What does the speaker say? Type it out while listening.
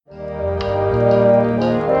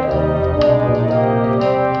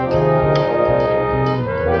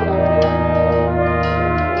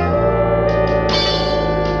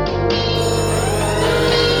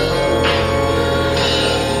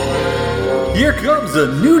Here comes a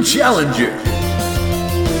new challenger.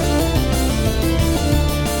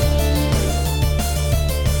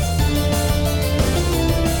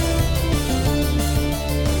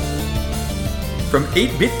 From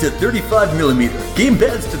 8-bit to 35mm,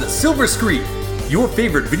 gamepads to the silver screen, your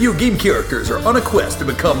favorite video game characters are on a quest to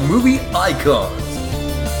become movie icons.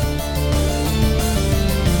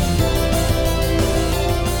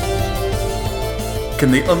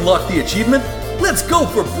 Can they unlock the achievement? Let's go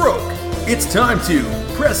for broke! It's time to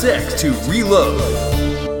press X to reload.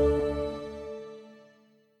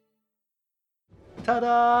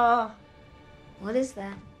 Ta-da! What is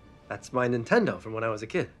that? That's my Nintendo from when I was a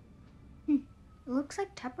kid. It looks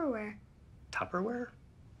like Tupperware. Tupperware?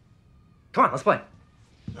 Come on, let's play.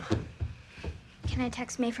 Can I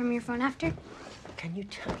text May from your phone after? Can you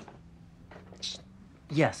tell?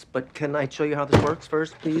 Yes, but can I show you how this works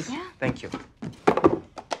first, please? Yeah. Thank you.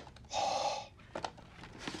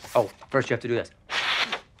 Oh, first you have to do this.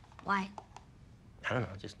 Why? I don't know,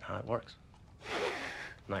 just how it works.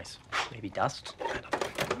 Nice. Maybe dust? I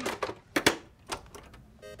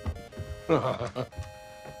don't know.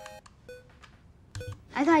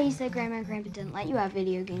 I thought you said Grandma and Grandpa didn't let you have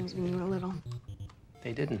video games when you were little.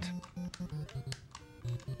 They didn't.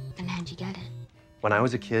 Then how'd you get it? When I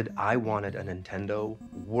was a kid, I wanted a Nintendo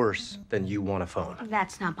worse than you want a phone.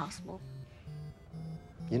 That's not possible.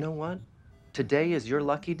 You know what? Today is your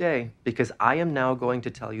lucky day because I am now going to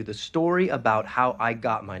tell you the story about how I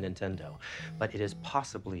got my Nintendo. But it is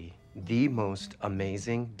possibly the most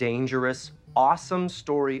amazing, dangerous, awesome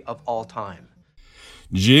story of all time.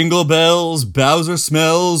 Jingle bells, Bowser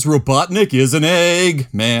smells, Robotnik is an egg,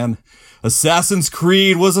 man. Assassin's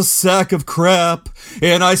Creed was a sack of crap,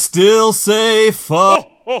 and I still say fuck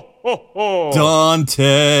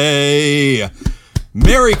Dante.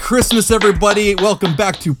 Merry Christmas, everybody. Welcome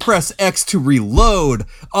back to Press X to Reload.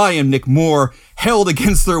 I am Nick Moore. Held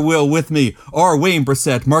against their will with me are Wayne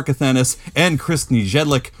Brissett, Mark Athanas, and Kristny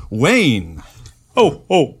Jedlik. Wayne.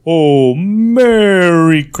 Oh,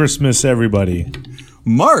 Merry Christmas, everybody.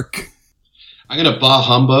 Mark. I'm going to bah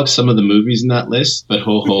humbug some of the movies in that list, but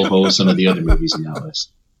ho ho ho some of the other movies in that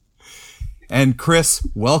list. And Chris,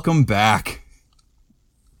 welcome back.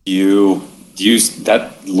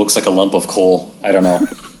 That looks like a lump of coal. I don't know.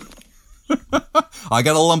 I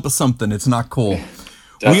got a lump of something. It's not cool.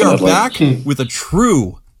 Definitely. We are back with a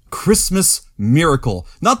true Christmas miracle.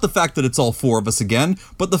 Not the fact that it's all four of us again,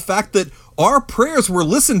 but the fact that our prayers were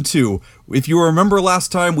listened to. If you remember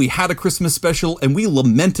last time, we had a Christmas special and we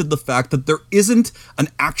lamented the fact that there isn't an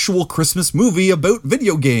actual Christmas movie about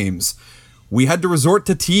video games. We had to resort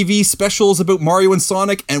to TV specials about Mario and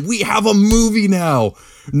Sonic, and we have a movie now.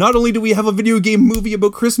 Not only do we have a video game movie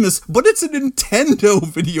about Christmas, but it's a Nintendo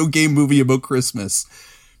video game movie about Christmas.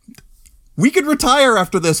 We could retire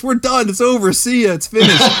after this. We're done. It's over. See ya. It's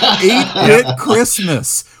finished. 8-bit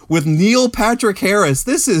Christmas with Neil Patrick Harris.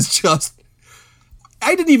 This is just...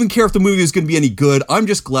 I didn't even care if the movie was going to be any good. I'm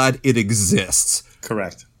just glad it exists.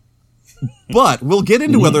 Correct. But we'll get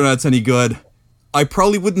into whether or not it's any good. I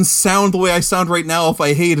probably wouldn't sound the way I sound right now if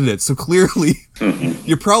I hated it. So clearly,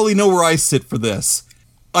 you probably know where I sit for this.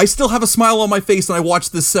 I still have a smile on my face and I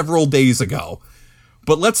watched this several days ago.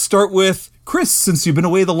 But let's start with Chris, since you've been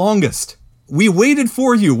away the longest. We waited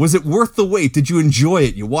for you. Was it worth the wait? Did you enjoy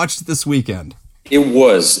it? You watched it this weekend. It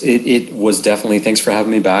was. It was definitely. Thanks for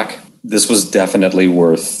having me back. This was definitely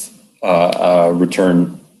worth a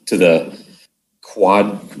return to the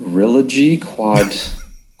quadrilogy. Quad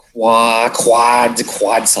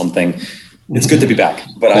something. It's good to be back.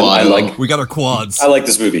 But I like. We got our quads. I like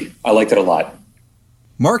this movie. I liked it a lot.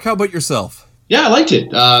 Mark, how about yourself? Yeah, I liked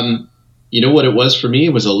it. You know what it was for me?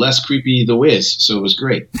 It was a less creepy The Wiz, so it was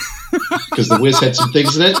great. Because The Wiz had some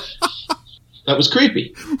things in it that was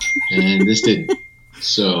creepy, and this didn't.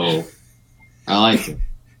 So I liked it.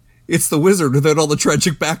 It's The Wizard without all the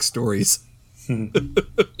tragic backstories.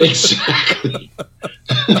 Exactly.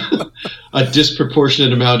 A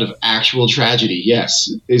disproportionate amount of actual tragedy, yes,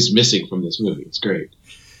 is missing from this movie. It's great.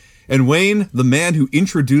 And Wayne, the man who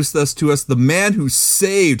introduced us to us, the man who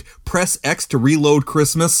saved Press X to Reload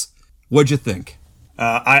Christmas, what'd you think?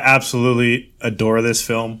 I absolutely adore this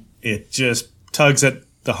film. It just tugs at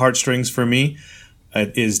the heartstrings for me.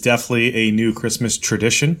 It is definitely a new Christmas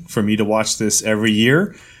tradition for me to watch this every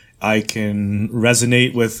year. I can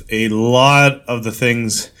resonate with a lot of the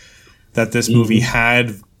things that this movie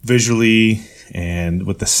had visually and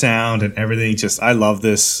with the sound and everything. Just, I love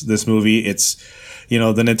this movie. It's, the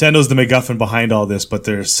Nintendo's the MacGuffin behind all this, but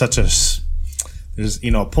there's such a,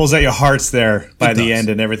 pulls at your hearts there by the end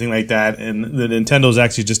and everything like that. And the Nintendo's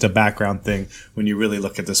actually just a background thing when you really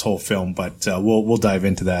look at this whole film. But we'll dive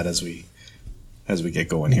into that as we as we get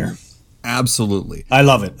going here. Absolutely. I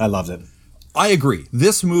love it. I loved it. I agree.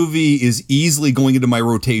 This movie is easily going into my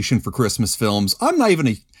rotation for Christmas films. I'm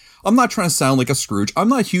not trying to sound like a Scrooge. I'm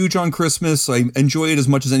not huge on Christmas. I enjoy it as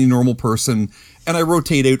much as any normal person, and I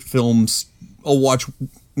rotate out films. I'll watch,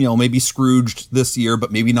 maybe Scrooged this year,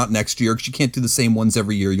 but maybe not next year, because you can't do the same ones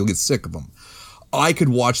every year. You'll get sick of them. I could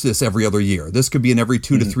watch this every other year. This could be an every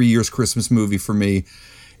 2 to 3 years Christmas movie for me.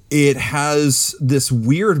 It has this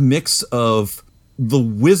weird mix of the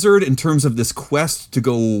wizard in terms of this quest to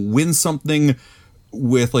go win something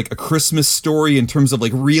with like a Christmas story in terms of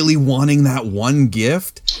like really wanting that one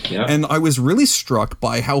gift. Yeah. And I was really struck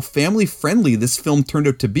by how family friendly this film turned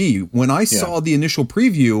out to be. When I saw the initial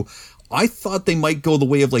preview, I thought they might go the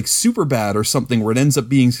way of like Superbad or something, where it ends up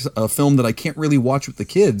being a film that I can't really watch with the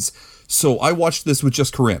kids. So I watched this with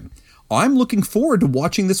just Corinne. I'm looking forward to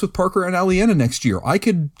watching this with Parker and Aliana next year. I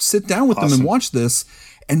could sit down with them and watch this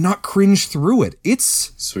and not cringe through it.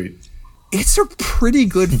 It's sweet. It's a pretty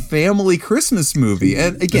good family Christmas movie.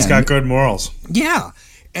 And again, it's got good morals. Yeah.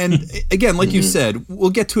 And again, like you said, we'll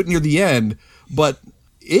get to it near the end, but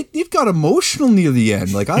it got emotional near the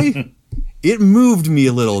end. Like it moved me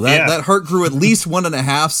a little. That heart grew at least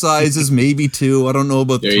 1.5 sizes, maybe 2. I don't know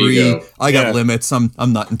about 3. I got limits. I'm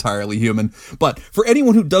not entirely human. But for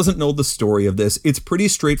anyone who doesn't know the story of this, it's pretty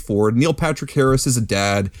straightforward. Neil Patrick Harris is a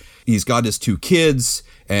dad. He's got his 2 kids,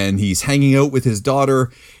 and he's hanging out with his daughter,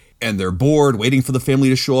 and they're bored, waiting for the family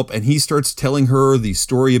to show up, and he starts telling her the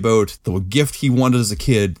story about the gift he wanted as a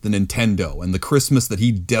kid, the Nintendo, and the Christmas that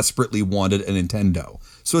he desperately wanted a Nintendo.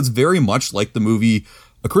 So it's very much like the movie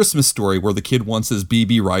A Christmas Story, where the kid wants his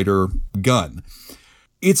BB Rider gun.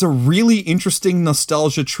 It's a really interesting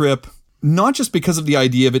nostalgia trip, not just because of the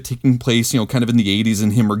idea of it taking place, kind of in the 80s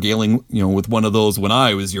and him regaling, with one of those when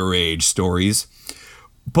I was your age stories,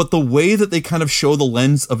 but the way that they kind of show the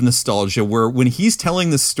lens of nostalgia, where when he's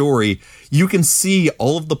telling this story, you can see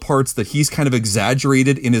all of the parts that he's kind of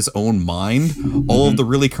exaggerated in his own mind, all of the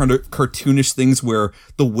really kind of cartoonish things where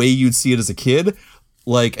the way you'd see it as a kid.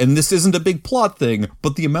 Like, and this isn't a big plot thing,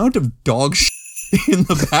 but the amount of dog shit in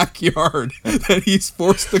the backyard that he's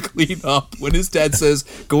forced to clean up when his dad says,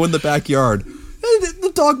 go in the backyard.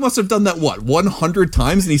 The dog must have done that, 100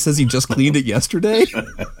 times, and he says he just cleaned it yesterday?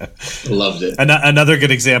 Loved it. Another good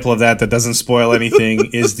example of that doesn't spoil anything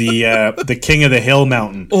is the King of the Hill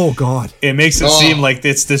mountain. Oh, God. It makes it seem like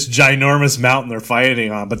it's this ginormous mountain they're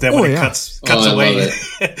fighting on, but then when it cuts away,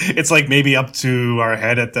 it's like maybe up to our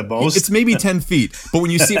head at the most. It's maybe 10 feet, but when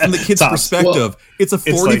you see it from the kid's perspective, it's a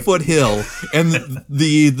 40-foot hill, and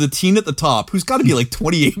the teen at the top, who's got to be like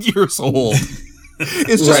 28 years old,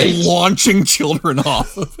 is just launching children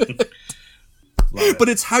off of it. But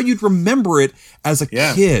it's how you'd remember it as a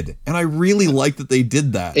kid. And I really like that they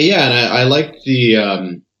did that. Yeah, and I like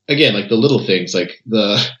the, again, like the little things, like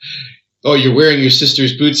you're wearing your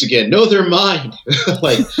sister's boots again. No, they're mine.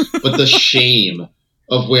 But the shame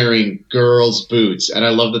of wearing girls' boots. And I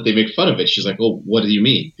love that they make fun of it. She's like, oh, what do you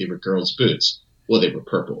mean? They were girls' boots. Well, they were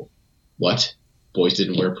purple. What? Boys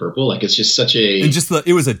didn't wear purple? Like, it's just such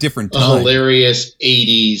it was a different time. Hilarious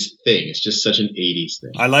 80s thing. It's just such an 80s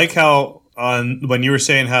thing. I like how when you were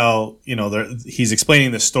saying how, he's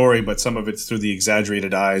explaining the story, but some of it's through the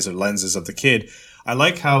exaggerated eyes or lenses of the kid. I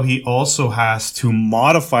like how he also has to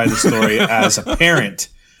modify the story as a parent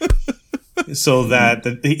so that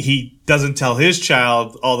he doesn't tell his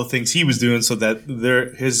child all the things he was doing so that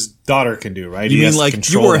his daughter can do, right? You mean like,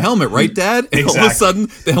 you wore a helmet, right, Dad? And all of a sudden,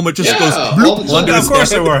 the helmet just goes bloop under his head. Of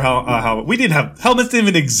course I wore a helmet. We didn't have... Helmets didn't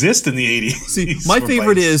even exist in the 80s. See, my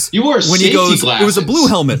favorite is you wore when he goes, glasses. It was a blue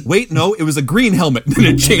helmet. Wait, no, it was a green helmet. And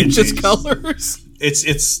it changes colors. It's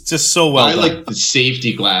just so well done. I like the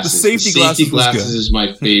safety glasses. The safety glasses is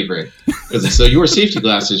my favorite. So you wear safety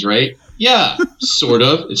glasses, right? Yeah, sort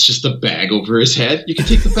of. It's just a bag over his head. You can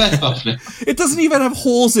take the bag off now. It doesn't even have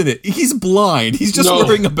holes in it. He's blind. He's just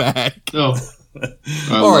wearing a bag. No.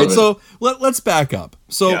 All right, so let's back up.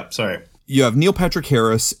 So sorry. You have Neil Patrick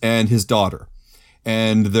Harris and his daughter,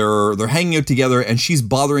 and they're hanging out together, and she's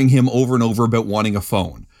bothering him over and over about wanting a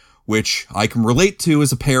phone, which I can relate to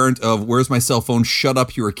as a parent of, where's my cell phone? Shut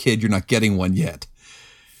up, you're a kid. You're not getting one yet.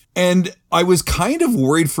 And I was kind of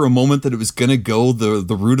worried for a moment that it was going to go the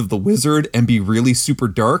route of the wizard and be really super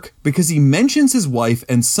dark, because he mentions his wife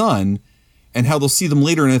and son and how they'll see them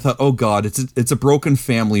later. And I thought, oh God, it's a broken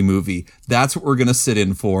family movie. That's what we're going to sit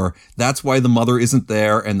in for. That's why the mother isn't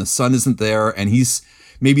there and the son isn't there. And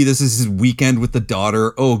maybe this is his weekend with the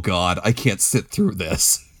daughter. Oh God, I can't sit through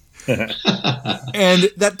this.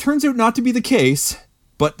 And that turns out not to be the case.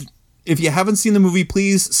 But if you haven't seen the movie,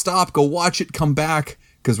 please stop, go watch it, come back,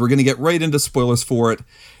 because we're going to get right into spoilers for it.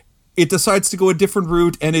 it decides to go a different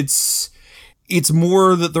route, and it's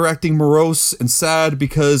more that they're acting morose and sad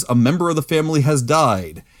because a member of the family has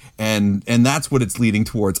died. And that's what it's leading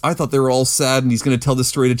towards. I thought they were all sad and he's going to tell this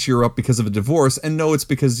story to cheer up because of a divorce. And no, it's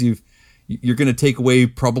because you're going to take away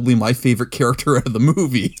probably my favorite character out of the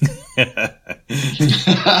movie.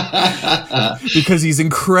 Because he's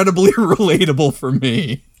incredibly relatable for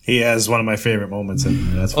me. He has one of my favorite moments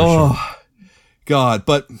in there, that's for sure. God.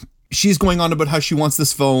 But she's going on about how she wants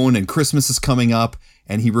this phone and Christmas is coming up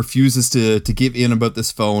and he refuses to give in about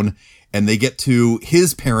this phone. And they get to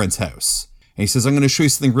his parents' house. And he says, I'm going to show you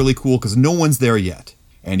something really cool because no one's there yet.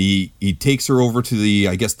 And he takes her over to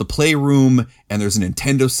the playroom, and there's a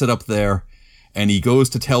Nintendo set up there. And he goes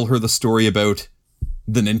to tell her the story about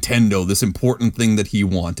the Nintendo, this important thing that he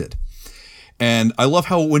wanted. And I love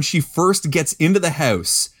how when she first gets into the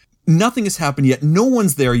house, nothing has happened yet. No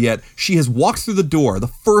one's there yet. She has walked through the door. The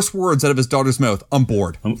first words out of his daughter's mouth, I'm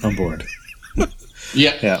bored. I'm bored.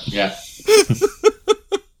 Yeah.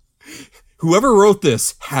 Whoever wrote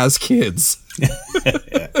this has kids.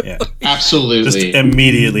 Yeah. Absolutely. Just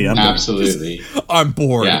immediately. I'm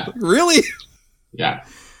bored. Yeah. Really? Yeah.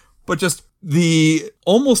 But just the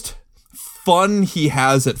almost fun he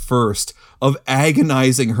has at first of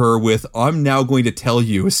agonizing her with, I'm now going to tell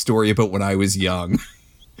you a story about when I was young.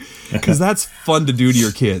 Because that's fun to do to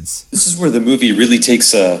your kids. This is where the movie really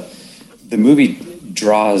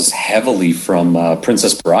draws heavily from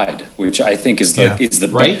Princess Bride, which I think is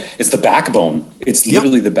the backbone. It's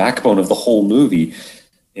literally the backbone of the whole movie.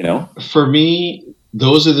 You know, for me,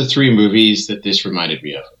 those are the three movies that this reminded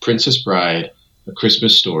me of: Princess Bride, A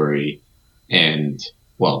Christmas Story, and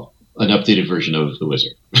an updated version of The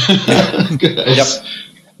Wizard. Yep,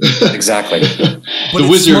 exactly. The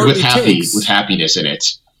Wizard with happiness in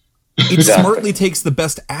it. It smartly takes the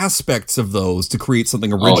best aspects of those to create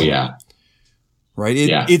something original. Oh yeah. Right?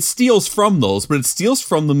 It steals from those, but it steals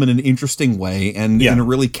from them in an interesting way and in a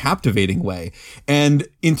really captivating way. And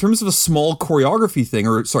in terms of a small cinematography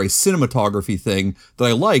thing that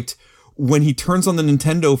I liked, when he turns on the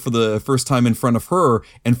Nintendo for the first time in front of her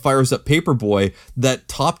and fires up Paperboy, that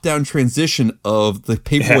top-down transition of the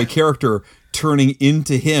Paperboy character turning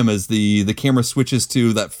into him as the camera switches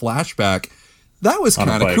to that flashback, that was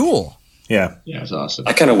kind of cool. Yeah. Yeah, it was awesome.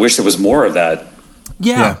 I kind of wish there was more of that.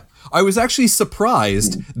 Yeah. I was actually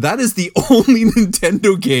surprised. That is the only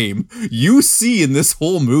Nintendo game you see in this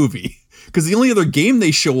whole movie. Because the only other game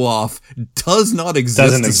they show off does not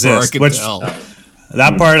exist as far as I can tell.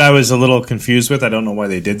 That part I was a little confused with. I don't know why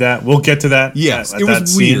they did that. We'll get to that. Yes, it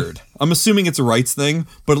was weird. I'm assuming it's a rights thing,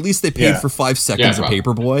 but at least they paid for 5 seconds of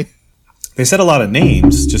Paperboy. They said a lot of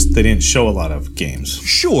names, just they didn't show a lot of games.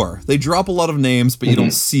 Sure, they drop a lot of names, but you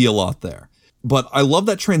don't see a lot there. But I love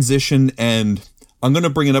that transition, and I'm going to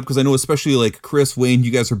bring it up because I know especially like Chris, Wayne,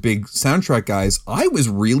 you guys are big soundtrack guys. I was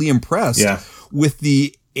really impressed with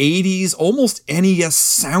the 80s, almost NES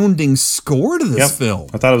sounding score to this film.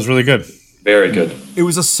 I thought it was really good. Very good. It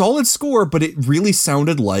was a solid score, but it really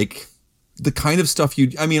sounded like the kind of stuff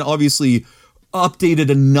obviously updated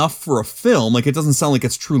enough for a film. Like, it doesn't sound like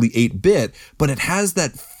it's truly 8-bit, but it has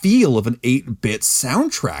that feel of an 8-bit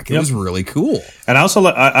soundtrack. It was really cool. And I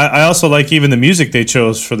also like even the music they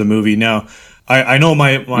chose for the movie. Now, I know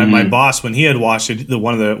my boss, when he had watched it,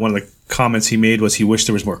 one of the comments he made was he wished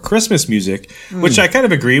there was more Christmas music, which I kind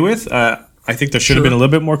of agree with. I think there should have been a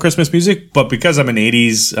little bit more Christmas music, but because I'm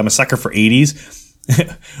a sucker for 80s,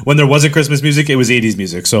 when there wasn't Christmas music, it was 80s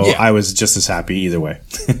music. So I was just as happy either way.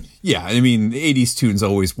 Yeah, I mean, 80s tunes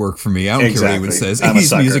always work for me. I don't care what anyone says.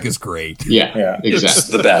 80s music is great. Yeah, exactly. It's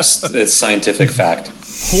the best. It's scientific fact.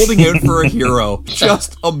 Holding Out for a Hero.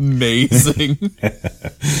 Just amazing.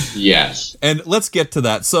 Yes. And let's get to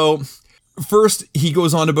that. So, first, he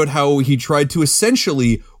goes on about how he tried to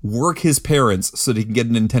essentially work his parents so that he can get a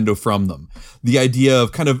Nintendo from them. The idea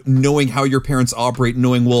of kind of knowing how your parents operate,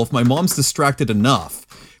 knowing, well, if my mom's distracted enough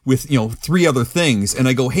with, 3 other things, and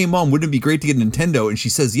I go, hey, Mom, wouldn't it be great to get a Nintendo? And she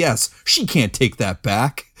says yes. She can't take that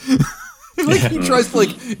back. He tries to,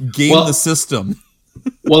 game the system.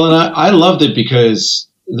 Well, and I loved it because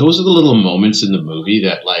those are the little moments in the movie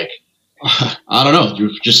that, I don't know, you're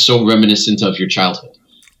just so reminiscent of your childhood.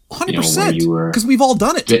 100%, because we've all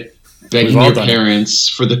done it. Begging your parents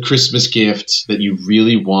for the Christmas gift that you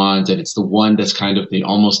really want, and it's the one that's kind of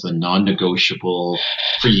almost the non-negotiable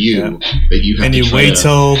for you that you have. And to you wait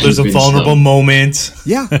till there's a vulnerable moment.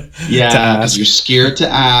 Yeah, because you're scared to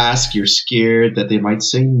ask. You're scared that they might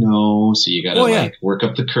say no, so you gotta work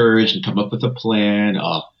up the courage and come up with a plan.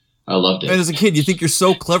 Oh, I loved it. And as a kid, you think you're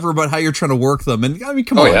so clever about how you're trying to work them, and I mean,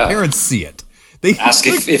 come on, parents see it. They ask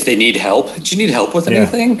if they need help. Do you need help with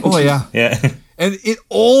anything? Oh yeah. Yeah. And it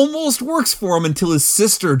almost works for him until his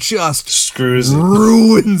sister just screws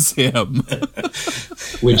ruins him.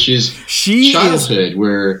 Which is childhood,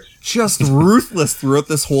 where just ruthless throughout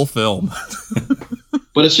this whole film.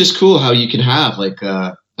 But it's just cool how you can have like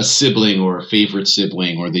a sibling or a favorite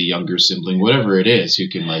sibling or the younger sibling, whatever it is, who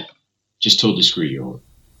can like just totally screw you over.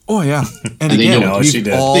 Oh yeah, and again,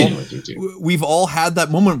 we've all had that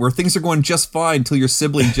moment where things are going just fine until your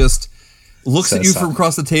sibling just looks at you from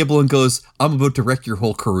across the table and goes, "I'm about to wreck your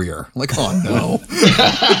whole career." Like, oh no.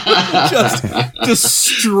 Just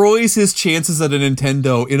destroys his chances at a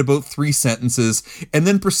Nintendo in about 3 sentences, and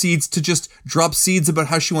then proceeds to just drop seeds about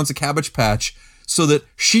how she wants a Cabbage Patch so that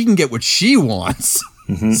she can get what she wants.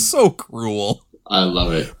 So cruel. I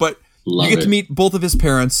love it. But you get to meet both of his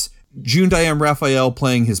parents, June Diane Raphael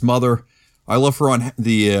playing his mother. I love her on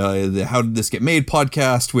the How Did This Get Made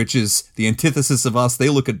podcast, which is the antithesis of us. They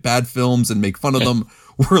look at bad films and make fun of them.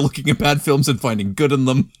 We're looking at bad films and finding good in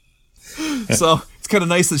them. So it's kind of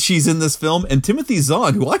nice that she's in this film. And Timothy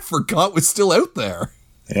Zahn, who I forgot was still out there.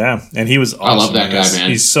 Yeah, and he was awesome. I love that guy, man.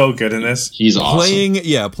 He's so good in this. He's awesome.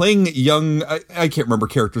 Playing young, I can't remember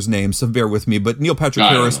characters' names, so bear with me, but Neil Patrick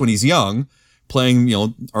Harris when he's young, playing,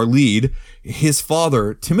 our lead. His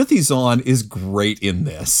father, Timothy Zahn, is great in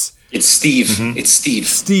this. It's Steve. It's Steve.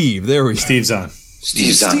 Steve, there we go. Steve Zahn.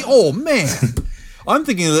 Steve Zahn. Oh, man. I'm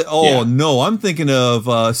thinking of I'm thinking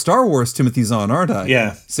of Star Wars Timothy Zahn, aren't I?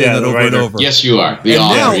 Yeah. Saying that over and over. Yes, you are.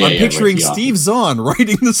 Now I'm picturing Steve Zahn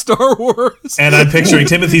writing the Star Wars. And I'm picturing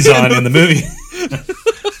Timothy Zahn in the movie.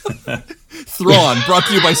 Thrawn, brought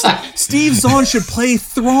to you by Steve Zahn should play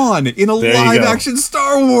Thrawn in a live-action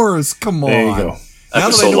Star Wars. Come on. There you go. Now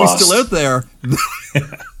that I know he's still out there,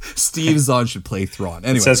 Steve Zahn should play Thrawn.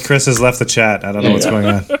 Anyway. It says Chris has left the chat. I don't know what's going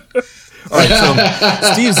on. All right,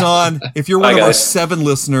 so Steve Zahn, if you're one of our 7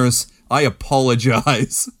 listeners, I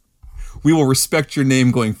apologize. We will respect your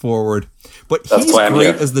name going forward. But he's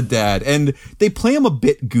great as the dad, and they play him a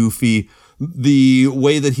bit goofy. The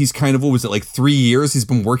way that he's kind of, 3 years he's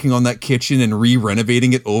been working on that kitchen and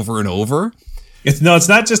re-renovating it over and over. It's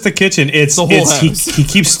not just the kitchen. It's the whole house. He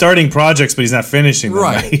keeps starting projects, but he's not finishing them.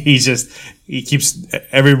 Right. He keeps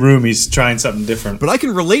every room. He's trying something different. But I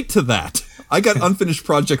can relate to that. I got unfinished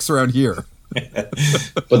projects around here.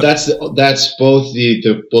 But that's both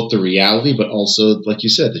the reality, but also, like you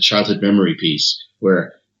said, the childhood memory piece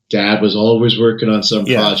where dad was always working on some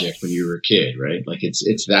project when you were a kid, right? Like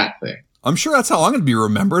it's that thing. I'm sure that's how I'm going to be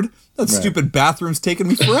remembered. That stupid bathroom's taken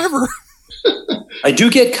me forever. I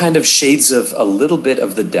do get kind of shades of a little bit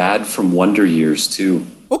of the dad from Wonder Years too.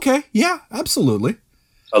 Okay, yeah, absolutely.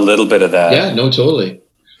 A little bit of that. Yeah, no, totally.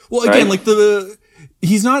 Well, again,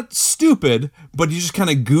 he's not stupid, but he's just kind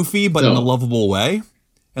of goofy, but in a lovable way.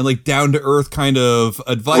 And down to earth kind of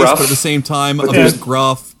advice, but at the same time, a bit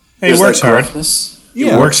gruff. Hey, he works hard. He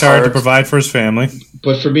works hard to provide for his family.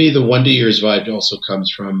 But for me, the Wonder Years vibe also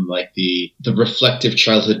comes from the reflective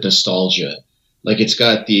childhood nostalgia. It's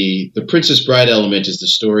got the Princess Bride element is the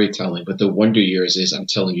storytelling, but the Wonder Years is I'm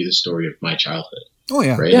telling you the story of my childhood. Oh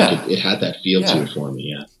yeah, right. Yeah. It had that feel to it for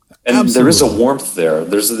me. Yeah, and absolutely. There is a warmth there.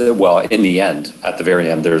 In the end, at the very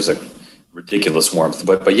end, there's a ridiculous warmth.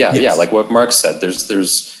 But yeah, like what Mark said,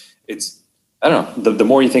 it's I don't know. The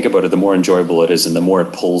more you think about it, the more enjoyable it is, and the more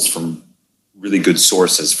it pulls from really good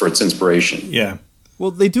sources for its inspiration. Yeah.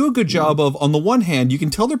 Well, they do a good job of, on the one hand, you can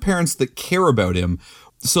tell they're parents that care about him.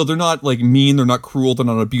 So they're not mean, they're not cruel, they're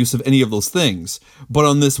not abusive, any of those things. But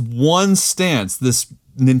on this one stance, this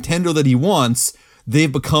Nintendo that he wants,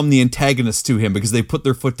 they've become the antagonists to him because they put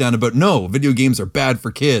their foot down about, no, video games are bad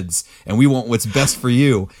for kids and we want what's best for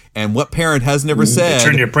you. And what parent has never said,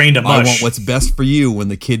 turn your brain to mush. I want what's best for you when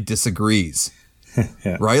the kid disagrees.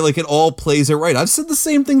 Yeah. Right? It all plays it right. I've said the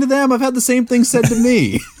same thing to them. I've had the same thing said to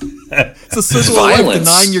me. It's a circle of life,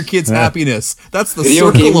 denying your kids happiness. That's the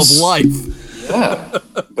video circle games. Of life. Yeah,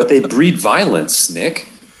 but they breed violence, Nick.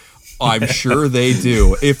 I'm sure they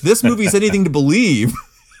do. If this movie's anything to believe,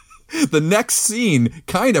 the next scene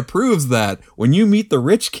kind of proves that when you meet the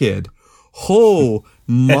rich kid. Oh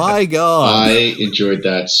my God. I enjoyed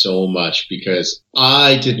that so much because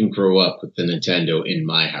I didn't grow up with the Nintendo in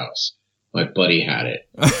my house. My buddy had it.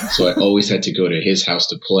 So I always had to go to his house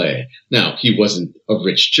to play. Now, he wasn't a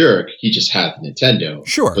rich jerk. He just had the Nintendo.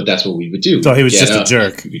 Sure. But that's what we would do. So he was just a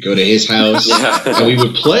jerk. We'd go to his house and we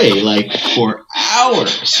would play for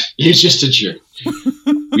hours. He was just a jerk.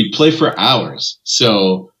 We'd play for hours.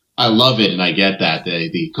 So I love it and I get that.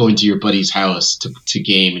 The going to your buddy's house to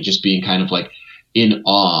game and just being kind of in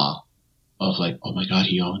awe of oh my God,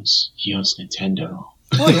 he owns Nintendo.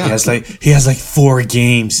 Oh, yeah. He has 4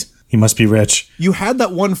 games. He must be rich. You had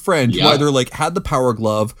that one friend who either like had the Power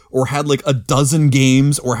Glove or had like a dozen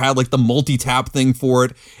games or had like the multi-tap thing for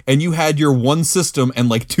it. And you had your one system and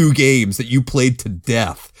like 2 games that you played to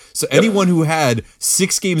death. So anyone who had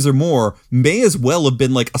 6 games or more may as well have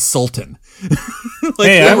been like a sultan. Like,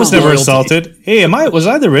 hey, I was never assaulted. Hey, was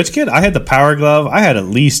I the rich kid? I had the Power Glove. I had at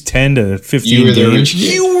least 10 to 15 You were the games. rich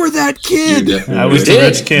kid. You were that kid. I was the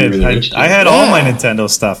rich kid. I had all my Nintendo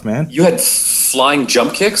stuff, man. You had flying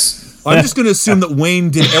jump kicks? I'm just going to assume that Wayne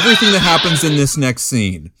did everything that happens in this next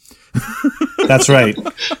scene. That's right.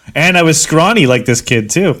 And I was scrawny like this kid,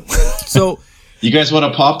 too. So You guys want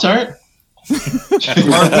a Pop-Tart?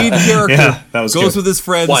 our lead character that was goes good. with his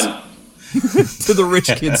friends One. to the rich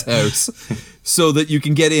kid's house so that you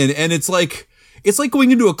can get in. And it's like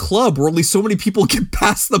going into a club where only so many people get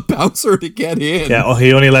past the bouncer to get in. Yeah,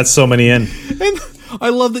 he only lets so many in. And I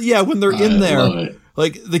love that, when they're in love there, it.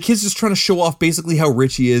 like the kid's just trying to show off basically how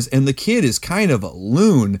rich he is, and the kid is kind of a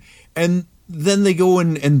loon. And then they go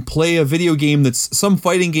and play a video game that's some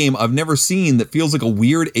fighting game I've never seen that feels like a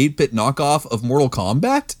weird 8-bit knockoff of Mortal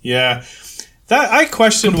Kombat. Yeah. I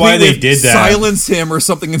questioned why they did that. Silence him or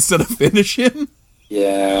something instead of finish him.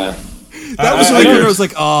 Yeah. That was weird. I was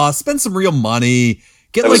like, spend some real money.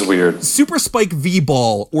 Get That like was weird. Super Spike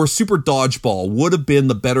V-Ball or Super Dodgeball would have been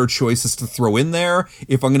the better choices to throw in there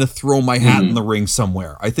if I'm going to throw my hat in the ring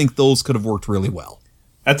somewhere. I think those could have worked really well.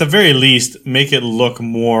 At the very least, make it look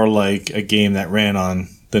more like a game that ran on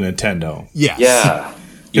the Nintendo. Yes. Yeah.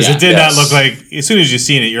 Because it did Yes. not look like, as soon as you've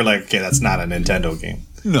seen it, you're like, okay, that's not a Nintendo game.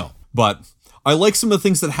 No. But I like some of the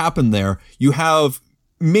things that happen there. You have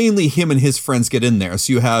mainly him and his friends get in there.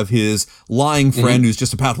 So you have his lying friend who's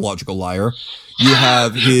just a pathological liar. You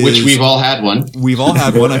have his... Which we've all had one. We've all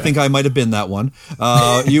had one. I think I might have been that one.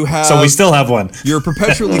 You have... So we still have one. Your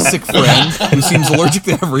perpetually sick friend who seems allergic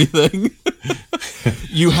to everything.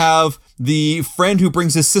 You have the friend who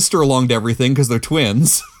brings his sister along to everything because they're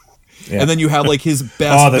twins. Yeah. And then you have like his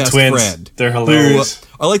best twins. friend. They're hilarious.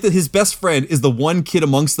 I like that his best friend is the one kid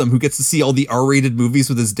amongst them who gets to see all the R-rated movies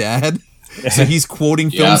with his dad. So he's quoting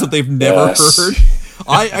films that they've never heard.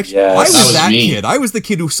 I was that me. kid. I was the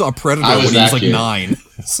kid who saw Predator I was when he was that like kid. 9.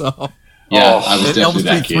 So Yeah, I was and definitely Elvis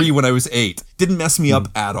that Creed 3 kid. when I was 8. Didn't mess me up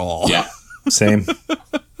at all. Yeah. Same.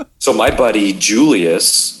 So my buddy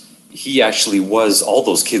Julius, he actually was all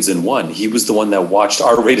those kids in one. He was the one that watched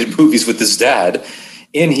R-rated movies with his dad,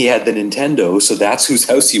 and he had the Nintendo, so that's whose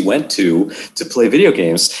house he went to play video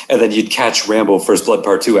games. And then you'd catch Rambo First Blood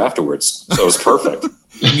Part 2 afterwards. So it was perfect.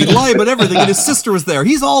 He'd lie about everything, and his sister was there.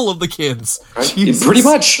 He's all of the kids. Jesus. Pretty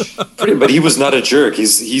much. But he was not a jerk.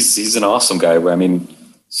 He's an awesome guy. I mean,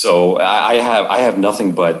 so I have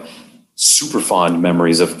nothing but super fond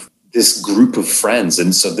memories of this group of friends.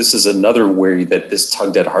 And so this is another way that this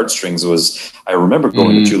tugged at heartstrings was, I remember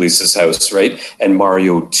going to Julius's house, right? And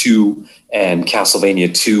Mario 2 and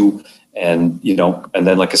Castlevania 2 and, and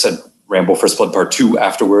then, like I said, Rambo First Blood Part 2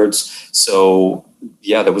 afterwards. So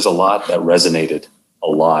yeah, there was a lot that resonated a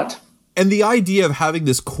lot. And the idea of having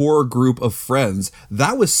this core group of friends,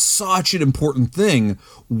 that was such an important thing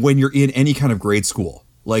when you're in any kind of grade school.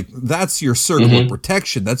 Like, that's your circle of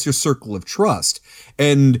protection. That's your circle of trust.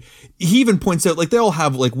 And he even points out, like, they all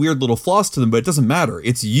have, like, weird little flaws to them, but it doesn't matter.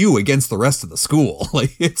 It's you against the rest of the school.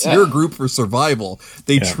 Like, it's your group for survival.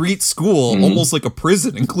 They treat school almost like a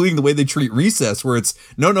prison, including the way they treat recess, where it's,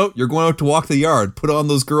 no, you're going out to walk the yard. Put on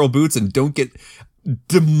those girl boots and don't get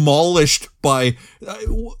demolished by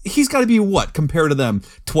he's got to be what compared to them,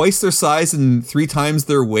 twice their size and 3 times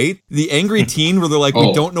their weight. The angry teen where they're like,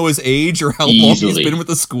 we don't know his age or how long he's been with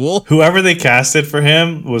the school. Whoever they casted for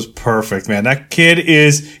him was perfect, man. That kid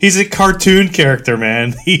he's a cartoon character,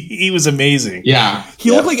 man. He was amazing. Yeah.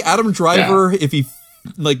 He looked like Adam Driver if he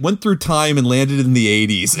like went through time and landed in the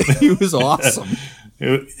 80s. He was awesome.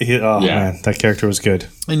 Man, that character was good.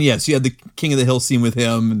 And yes, you had the King of the Hill scene with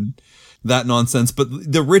him and that nonsense.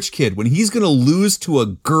 But the rich kid, when he's going to lose to a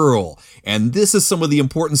girl, and this is some of the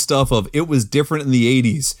important stuff of it was different in the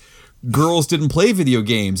 80s. Girls didn't play video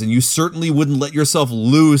games, and you certainly wouldn't let yourself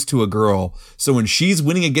lose to a girl. So when she's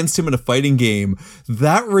winning against him in a fighting game,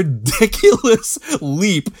 that ridiculous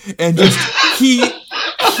leap, and just he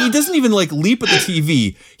doesn't even like leap at the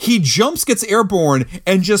TV. He jumps, gets airborne,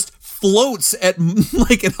 and just floats at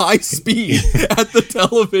like at high speed at the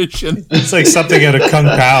television. It's like something out of Kung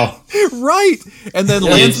Pao. Right. And then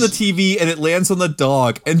lands on the TV and it lands on the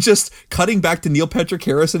dog. And just cutting back to Neil Patrick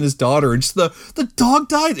Harris and his daughter. And just the dog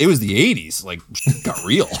died. It was the 80s. Like, got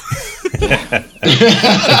real.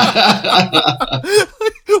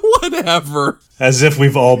 Whatever. As if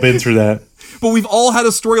we've all been through that. But we've all had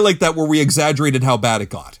a story like that where we exaggerated how bad it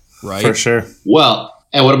got. Right? For sure. Well,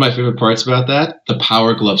 And one of my favorite parts about that, the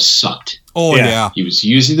Power Glove sucked. Oh Yeah. yeah. He was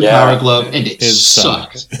using the Yeah. Power Glove, and it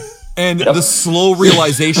sucked. And the slow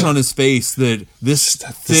realization on his face that this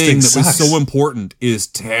thing that was sucks. so important is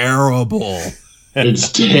terrible.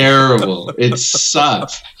 It's terrible. It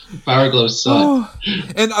sucks. Power Glove sucked.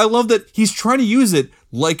 And I love that he's trying to use it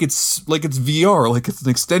like it's VR, like it's an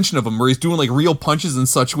extension of him, where he's doing like real punches and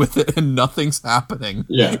such with it, and nothing's happening.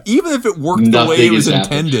 Yeah. Even if it worked the way Nothing it was is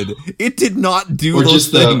happening. intended, it did not do Or those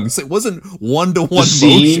just the- things. It wasn't one-to-one The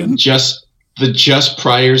scene, motion. just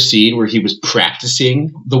prior scene where he was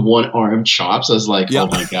practicing the one arm chops, I was like, Yeah. oh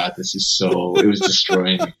my god, this is so. It was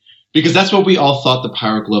destroying me because that's what we all thought the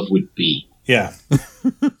Power Glove would be, Yeah.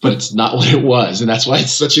 but it's not what it was, and that's why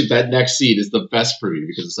it's such a. That next scene is the best for me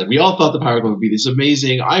because it's like we all thought the Power Glove would be this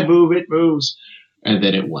amazing. I move, it moves, and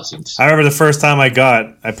then it wasn't. I remember the first time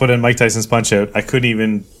I put in Mike Tyson's Punch Out. I couldn't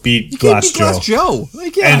even beat Glass Can't beat Joe. Glass Joe.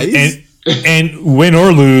 Like, yeah, he's- And win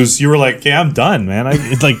or lose, you were like, "Yeah, I'm done, man."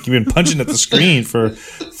 It's like you've been punching at the screen for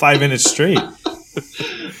 5 minutes straight.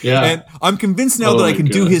 Yeah, and I'm convinced now Oh that I my can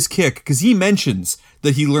do God. his kick because he mentions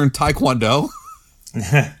that he learned Taekwondo.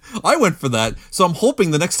 I went for that, so I'm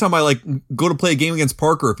hoping the next time I go to play a game against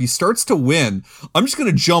Parker, if he starts to win, I'm just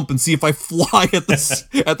gonna jump and see if I fly at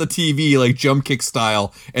the at the TV like jump kick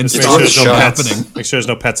style and Make stop sure it there's from no pets. happening. Make sure there's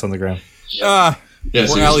no pets on the ground. yeah, Or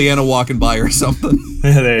seriously. Aliana walking by or something.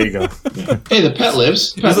 There you go. Hey, the pet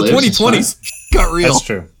lives. It was the 2020s. Got real. That's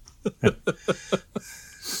true.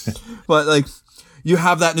 But like you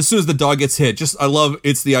have that, and as soon as the dog gets hit, I love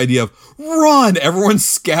it's the idea of run. Everyone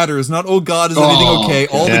scatters. Not oh god, is anything Oh, okay?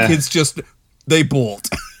 All yeah. the kids they bolt.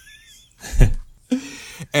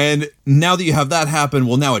 And now that you have that happen,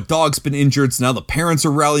 well, now a dog's been injured. So now the parents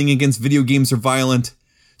are rallying against video games are violent.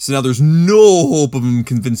 So now there's no hope of him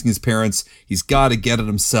convincing his parents. He's got to get it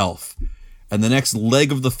himself. And the next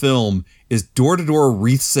leg of the film is door-to-door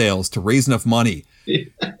wreath sales to raise enough money.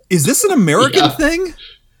 Is this an American Yeah. thing?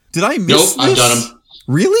 Did I miss Nope, this? I've done them.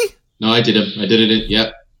 Really? No, I did them. I did it.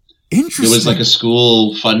 Yep. Interesting. It was like a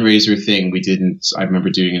school fundraiser thing I remember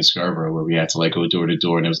doing in Scarborough where we had to go door to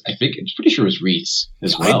door, and I'm pretty sure it was wreaths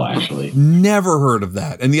as well, actually. Never heard of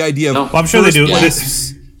that. And the idea of No. Well, I'm sure they do.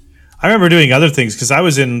 Yes. I remember doing other things because I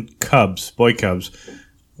was in Cubs, Boy Cubs,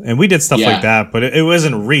 and we did stuff Yeah. like that. But it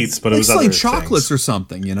wasn't wreaths, but it Like was selling other chocolates things. or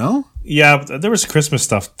something, you know? Yeah, but there was Christmas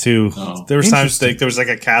stuff too. Oh. There was times Interesting. there was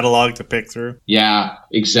a catalog to pick through. Yeah,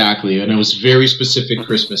 exactly. And it was very specific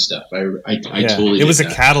Christmas stuff. I Yeah. totally It was did a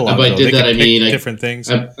that. catalog. And by though. did They that, could I pick mean, different things.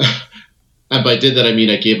 And by did that, I mean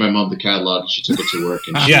I gave my mom the catalog and she took it to work.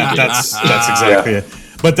 And she Yeah, did. that's exactly it.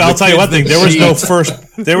 But I'll tell you one thing: there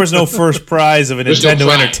was no first prize of a There's no Nintendo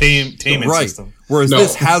prize. entertainment Right. system. Whereas No.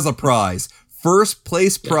 this has a prize. First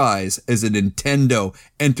place prize is a Nintendo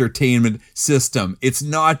entertainment system. It's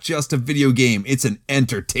not just a video game, it's an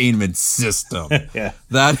entertainment system. Yeah.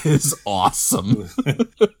 That is awesome.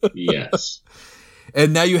 Yes.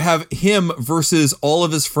 And now you have him versus all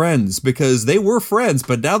of his friends because they were friends,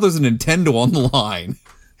 but now there's a Nintendo on the line.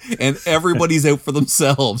 And everybody's out for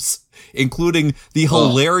themselves, including the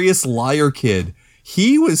hilarious liar kid.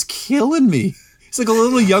 He was killing me. He's like a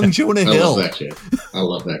little young Jonah I Hill. love that kid. I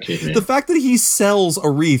love that kid, man. The fact that he sells a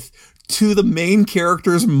wreath to the main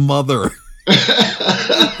character's mother.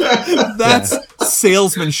 That's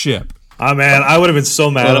salesmanship. Oh man, I would have been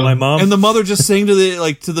so mad at my mom. And the mother just saying to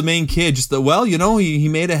the main kid, just that, well, he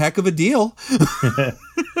made a heck of a deal.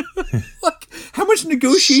 Like, how much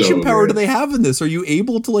negotiation So power do weird. they have in this? Are you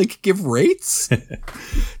able to give rates? The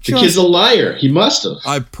kid's a liar. He must have.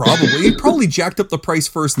 He probably jacked up the price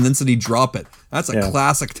first and then said he'd drop it. That's a Yeah.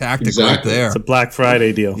 classic tactic right Exactly. there. It's a Black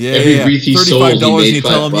Friday deal. Yeah, Every yeah. wreath he sold, he $35 made and you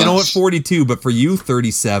tell him, you know what, $5. 42, but for you,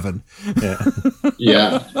 37. Yeah.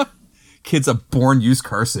 Yeah. Kid's a born used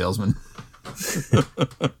car salesman.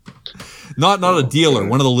 Not a dealer,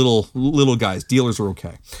 one of the little guys. Dealers are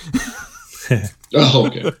okay. Oh,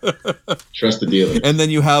 okay. Trust the dealer. And then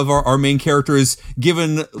you have our main character is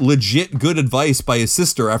given legit good advice by his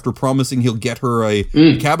sister after promising he'll get her a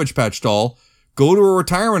Cabbage Patch doll. Go to a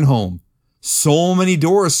retirement home. So many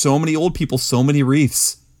doors, so many old people, so many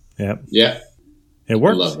wreaths. Yeah. Yeah. It I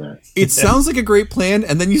works. love that. It sounds like a great plan,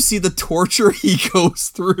 and then you see the torture he goes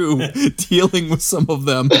through dealing with some of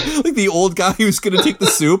them. Like the old guy who's going to take the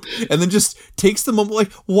soup and then just takes the moment.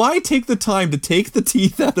 Like, why take the time to take the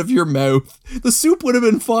teeth out of your mouth? The soup would have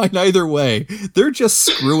been fine either way. They're just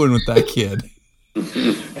screwing with that kid. Oh,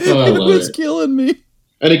 I It love was it. killing me.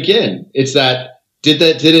 And again, it's that did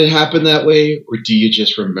it happen that way, or do you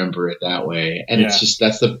just remember it that way? And it's Yeah. just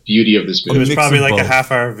that's the beauty of this It movie. was mix probably of like a both.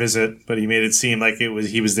 half-hour visit, but he made it seem like he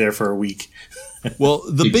was there for a week. Well,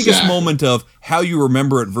 the biggest moment of how you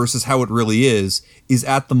remember it versus how it really is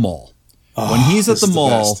at the mall. When he's at the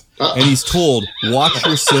mall and he's told, watch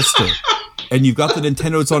your sister, and you've got the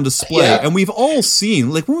Nintendo, it's on display. Yeah. And we've all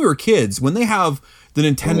seen, like when we were kids, when they have the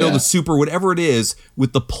Nintendo, the Super, whatever it is,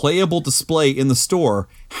 with the playable display in the store,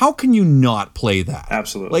 how can you not play that?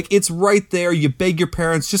 Absolutely. Like, it's right there. You beg your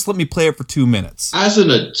parents, just let me play it for 2 minutes. As an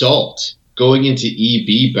adult, going into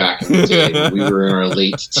EB back in the day when we were in our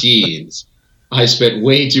late teens, I spent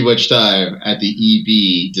way too much time at the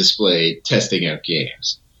EB display testing out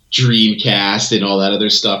games. Dreamcast and all that other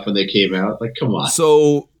stuff when they came out. Like, come on.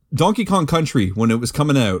 So, Donkey Kong Country, when it was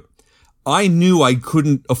coming out, I knew I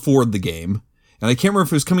couldn't afford the game. And I can't remember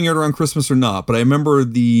if it was coming out around Christmas or not, but I remember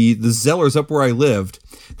the Zellers up where I lived,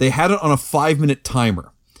 they had it on a 5-minute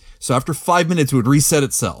timer. So after 5 minutes, it would reset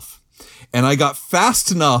itself. And I got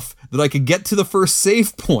fast enough that I could get to the first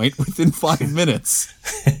save point within 5 minutes.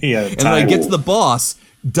 And then I'd get to the boss,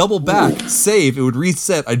 double back, save, it would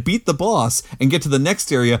reset, I'd beat the boss, and get to the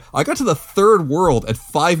next area. I got to the third world at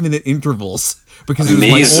 5-minute intervals, because it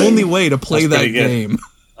was my only way to play that game.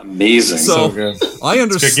 Amazing. So good. I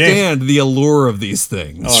understand the allure of these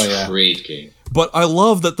things. Oh, yeah. Great game. But I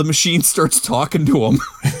love that the machine starts talking to him.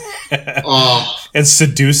 And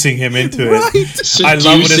seducing him into it. Right. I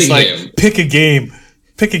love when it's like, pick a game.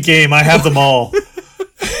 Pick a game. I have them all.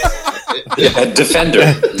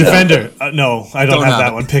 Defender. Defender. No, I don't have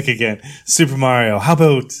that one. Pick again. Super Mario. How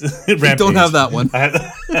about Rampage? Don't have that one.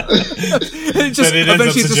 It just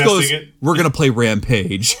eventually just goes, we're going to play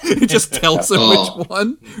Rampage. It just tells him which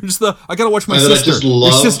one. I got to watch my sister.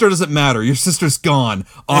 Your sister doesn't matter. Your sister's gone.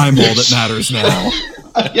 I'm all that matters now.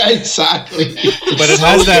 Yeah, exactly. But it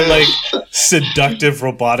has that like seductive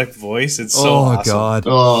robotic voice. It's so awesome.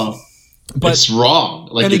 God. But it's wrong.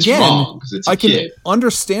 Like, and again, it's wrong because it's a kid. Can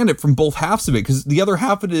understand it from both halves of it, because the other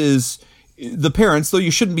half of it is the parents, though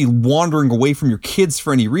you shouldn't be wandering away from your kids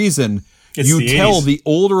for any reason. You tell the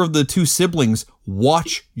older of the two siblings,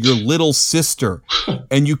 watch your little sister.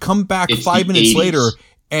 And you come back 5 minutes later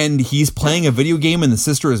and he's playing a video game and the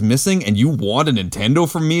sister is missing, and you want a Nintendo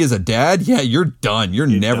from me as a dad? Yeah, you're done. You're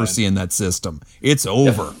never seeing that system. It's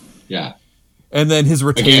over. Yeah. And then his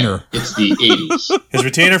retainer. Again, it's the 80s. His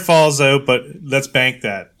retainer falls out, but let's bank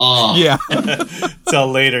that. Yeah. Till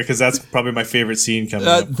later, because that's probably my favorite scene coming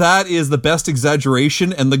up. That is the best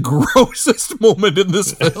exaggeration and the grossest moment in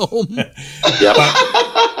this film.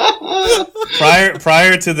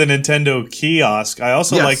 Prior to the Nintendo kiosk, I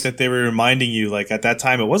also like that they were reminding you, like, at that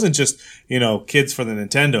time, it wasn't just, kids for the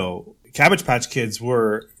Nintendo. Cabbage Patch Kids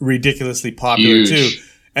were ridiculously popular, too.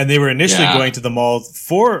 And they were initially going to the mall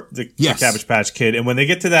for the Cabbage Patch Kid. And when they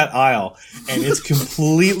get to that aisle and it's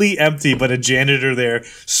completely empty, but a janitor there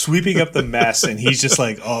sweeping up the mess, and he's just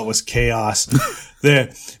like, oh, it was chaos.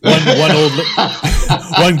 There,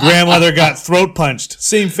 one grandmother got throat punched.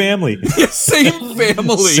 Same family. Same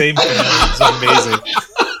family. Same family. It's amazing.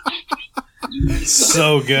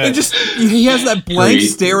 So good. And he has that blank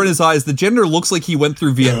stare in his eyes. The janitor looks like he went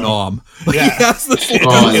through Vietnam. He has this it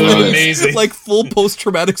was amazing. Like full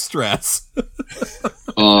post-traumatic stress.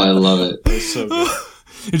 I love it. It's so good.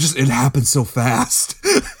 It happens so fast.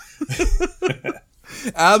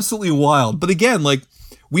 Absolutely wild. But again, like,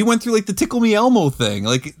 we went through like the Tickle Me Elmo thing.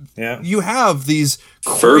 Like, you have these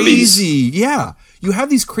crazy, you have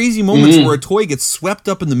these crazy moments where a toy gets swept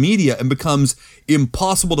up in the media and becomes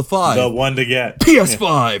impossible to find. The one to get.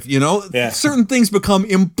 PS5, certain things become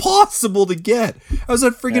impossible to get. I was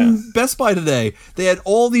at friggin' Best Buy today. They had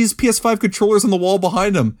all these PS5 controllers on the wall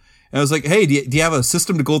behind them. And I was like, hey, do you have a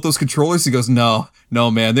system to go with those controllers? He goes, no,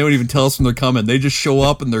 man. They don't even tell us when they're coming. They just show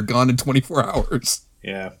up and they're gone in 24 hours.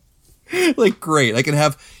 Yeah. Like, great. I can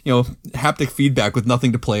have, haptic feedback with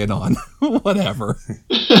nothing to play it on. Whatever.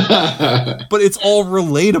 But it's all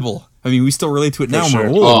relatable. I mean, we still relate to it now. Sure.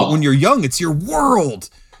 But when you're young, it's your world.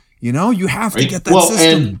 You have to get that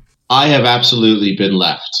system. And I have absolutely been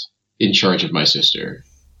left in charge of my sister.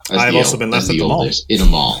 I've also been left at the mall. In a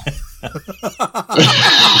mall.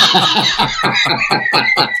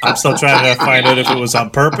 I'm still trying to find out if it was on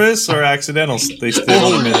purpose or accidental. They still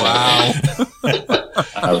don't admit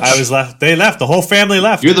I was left. They left. The whole family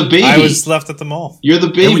left. You're the baby. I was left at the mall. You're the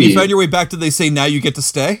baby. And when you found your way back, did they say, now you get to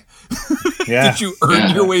stay? Yeah. Did you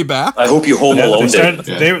earn your way back? I hope you home alone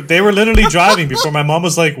it. They were literally driving before my mom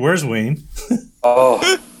was like, where's Wayne? Oh,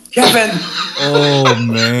 Kevin. Oh,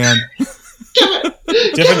 man.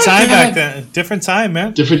 Different time back then. Different time,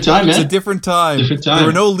 man. It's a different time. There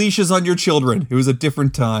were no leashes on your children. It was a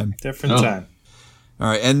different time. Different time. All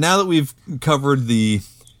right, and now that we've covered the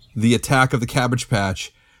attack of the Cabbage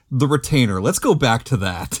Patch, the retainer. Let's go back to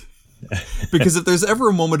that. Because if there's ever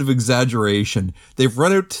a moment of exaggeration, they've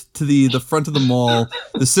run out to the front of the mall.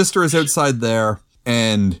 The sister is outside there,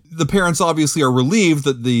 and the parents obviously are relieved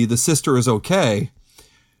that the sister is okay.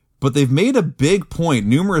 But they've made a big point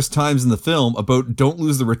numerous times in the film about don't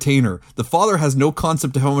lose the retainer. The father has no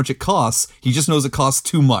concept of how much it costs. He just knows it costs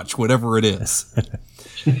too much, whatever it is.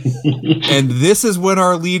 And this is when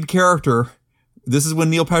our lead character, this is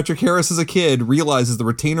when Neil Patrick Harris as a kid realizes the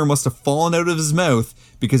retainer must have fallen out of his mouth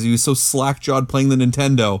because he was so slack-jawed playing the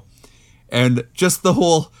Nintendo. And just the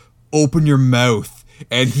whole open your mouth.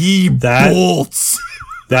 And he bolts.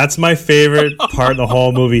 That's my favorite part of the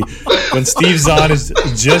whole movie. When Steve Zahn is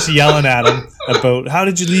just yelling at him about, how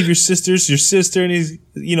did you leave your sister? And he's,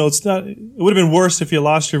 it would have been worse if you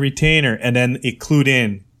lost your retainer. And then it clued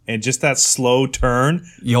in. And just that slow turn.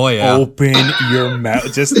 Oh, yeah. Open your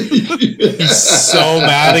mouth. Just, he's so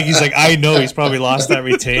mad. Like, he's like, I know he's probably lost that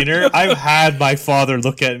retainer. I've had my father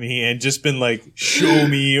look at me and just been like, show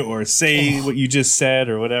me or say what you just said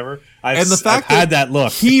or whatever. I've had that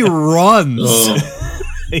look. He runs.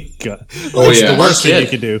 God. It's the worst thing you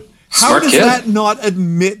can do. How does that not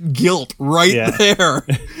admit guilt there?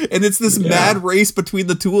 And it's this mad race between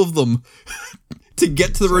the two of them to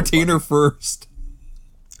get to the retainer first.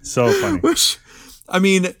 So funny. Which, I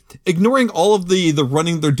mean, ignoring all of the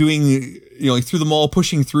running they're doing, like through the mall,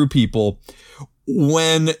 pushing through people,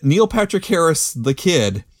 when Neil Patrick Harris, the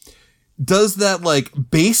kid, does that like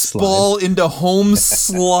baseball into home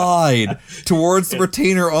slide towards the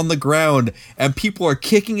retainer on the ground, and people are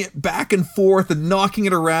kicking it back and forth and knocking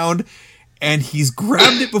it around, and he's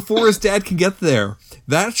grabbed it before his dad can get there.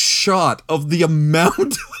 That shot of the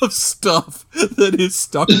amount of stuff that is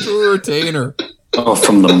stuck to a retainer. Oh,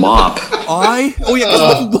 from the mop. The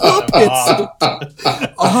mop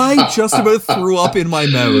hits. I just about threw up in my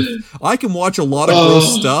mouth. I can watch a lot of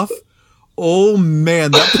gross stuff. Oh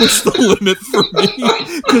man, that pushed the limit for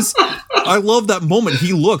me. Because I love that moment.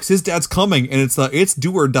 He looks, his dad's coming, and it's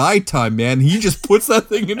do or die time, man. He just puts that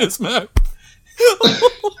thing in his mouth.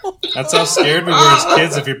 That's how scared we were as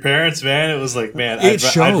kids of your parents, man. It was like, man,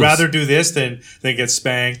 I'd rather do this than get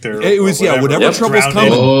spanked or it was or whatever trouble's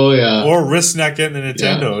coming. Or risk not getting the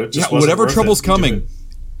Nintendo. It just whatever trouble's coming.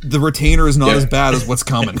 The retainer is not as bad as what's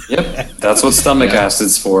coming. Yep, that's what stomach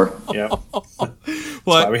acid's for. Yep, that's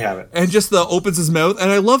why we have it. And just opens his mouth, and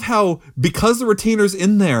I love how because the retainer's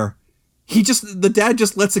in there, the dad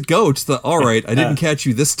just lets it go. Just all right, I didn't catch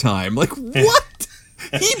you this time. Like what?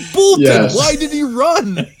 He bolted. Yes. Why did he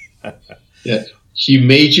run? Yeah, he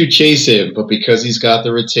made you chase him, but because he's got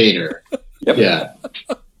the retainer. Yep. Yeah,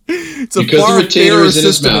 it's a far fairer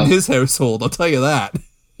system in his household. I'll tell you that.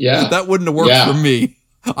 Yeah, that wouldn't have worked for me.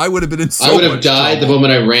 I would have been in I would have died trouble. The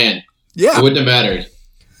moment I ran. Yeah. It wouldn't have mattered.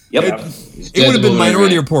 Yep. It would have been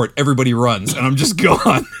Minority Report. Everybody runs, and I'm just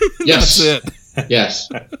gone. Yes. That's it. Yes.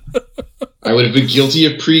 I would have been guilty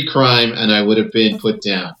of pre-crime, and I would have been put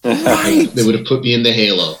down. Right. They would have put me in the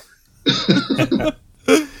halo.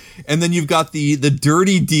 And then you've got the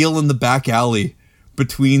dirty deal in the back alley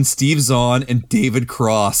between Steve Zahn and David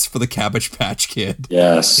Cross for the Cabbage Patch Kid.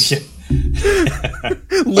 Yes.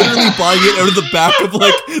 Literally buying it out of the back of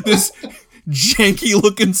like this janky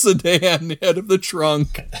looking sedan out of the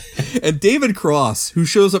trunk. And David Cross, who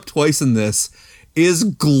shows up twice in this, is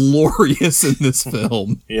glorious in this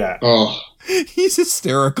film. Yeah. Oh. He's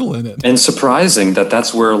hysterical in it. And surprising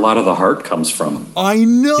that's where a lot of the heart comes from. I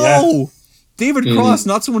know. Yeah. David Cross,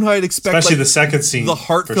 not someone who I'd expect. Especially the second scene. The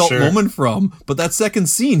heartfelt moment from. But that second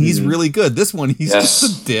scene, he's really good. This one, he's just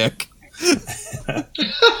a dick.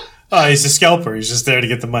 Oh, he's a scalper. He's just there to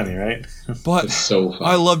get the money, right? But so fun.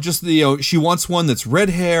 I love just she wants one that's red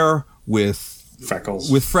hair with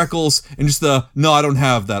freckles, and just no, I don't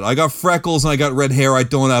have that. I got freckles and I got red hair. I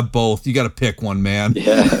don't have both. You got to pick one, man.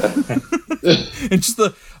 Yeah. And just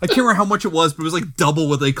I can't remember how much it was, but it was like double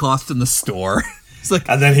what they cost in the store. It's like,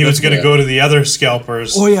 and then he was going to go to the other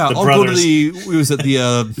scalpers. Oh yeah, I'll brothers. go to was at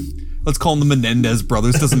the. Let's call them the Menendez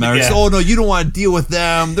brothers. Doesn't matter. Yeah. Oh no, you don't want to deal with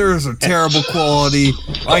them. Theirs are terrible quality.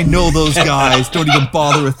 I know those guys. Don't even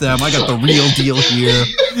bother with them. I got the real deal here.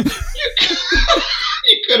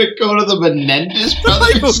 You could go to the Menendez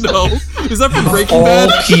brothers. I don't know. Is that from Breaking All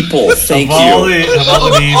Bad? People, thank you. All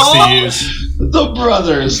the names to use. The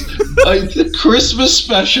brothers. The Christmas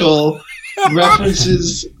special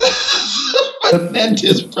references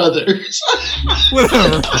Menendez brothers.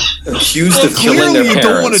 Whatever. Accused of killing their clearly, you parents.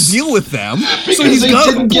 don't want to deal with them. Because so he's they got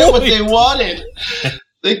didn't get what they wanted.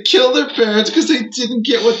 They killed their parents because they didn't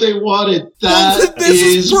get what they wanted. This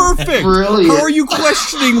is perfect. Brilliant. How are you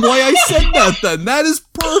questioning why I said that then? That is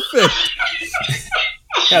perfect.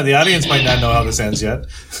 Yeah, the audience might not know how this ends yet.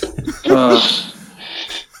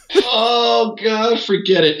 Oh God,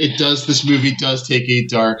 forget it. This movie does take a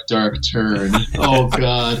dark, dark turn. Oh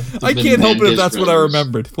God. I can't help it if that's what I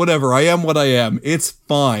remembered. Whatever, I am what I am. It's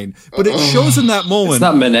fine. But it shows in that moment. It's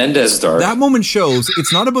not Menendez dark. That moment shows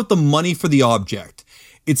it's not about the money for the object.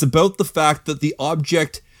 It's about the fact that the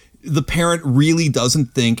object, the parent really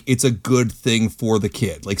doesn't think it's a good thing for the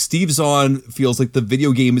kid. Like Steve Zahn feels like the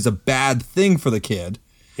video game is a bad thing for the kid.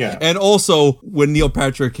 Yeah. And also when Neil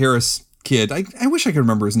Patrick Harris kid, I wish I could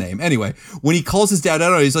remember his name. Anyway, when he calls his dad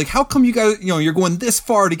out, he's like, how come you guys, you're going this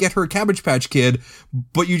far to get her a Cabbage Patch Kid,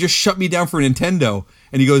 but you just shut me down for a Nintendo?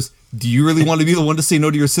 And he goes, do you really want to be the one to say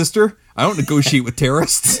no to your sister? I don't negotiate with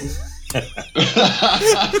terrorists.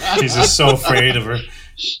 He's just so afraid of her.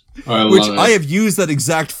 I have used that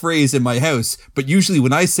exact phrase in my house, but usually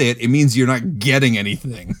when I say it, it means you're not getting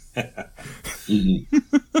anything.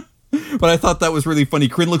 But I thought that was really funny.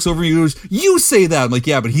 Corinne looks over and he goes, you say that. I'm like,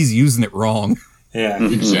 yeah, but he's using it wrong. Yeah,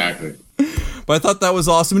 exactly. But I thought that was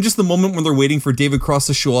awesome. And just the moment when they're waiting for David Cross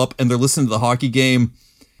to show up and they're listening to the hockey game.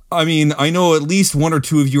 I mean, I know at least one or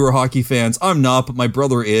two of you are hockey fans. I'm not, but my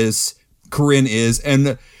brother is. Corinne is.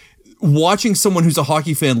 And watching someone who's a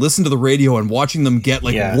hockey fan listen to the radio and watching them get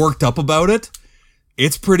worked up about it,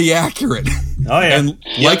 it's pretty accurate. Oh, yeah. And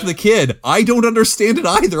like the kid, I don't understand it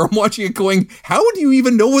either. I'm watching it going, how do you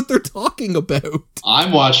even know what they're talking about?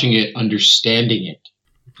 I'm watching it, understanding it.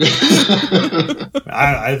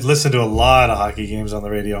 I've listened to a lot of hockey games on the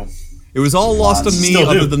radio. It was all lost on me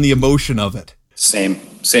other than the emotion of it. Same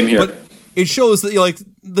here. But it shows that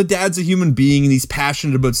the dad's a human being and he's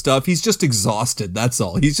passionate about stuff. He's just exhausted. That's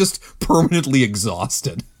all. He's just permanently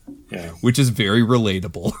exhausted. Yeah. Which is very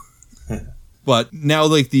relatable. But now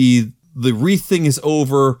the wreath thing is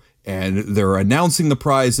over and they're announcing the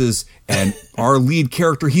prizes and our lead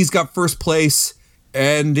character, he's got first place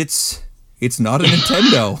and it's not a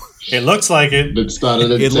Nintendo. It looks like it. It's not a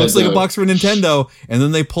Nintendo. It looks like a box for a Nintendo, and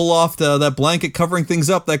then they pull off that blanket covering things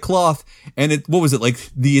up, that cloth, and what was it, like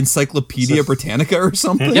the Encyclopedia Britannica or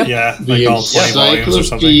something? Yep. Yeah, the like all 20 volumes or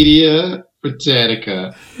something. Encyclopedia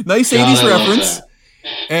Britannica. Nice 80s reference.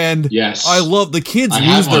 And yes. I love the kids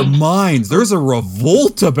lose their minds. There's a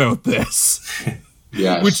revolt about this.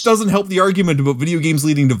 Yes. Which doesn't help the argument about video games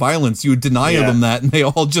leading to violence. You would deny them that, and they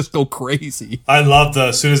all just go crazy. I love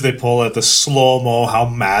as soon as they pull it, the slow-mo, how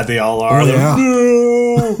mad they all are. Oh,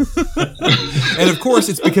 yeah. And of course,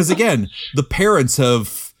 it's because, again, the parents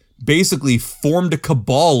have basically formed a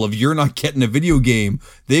cabal of you're not getting a video game.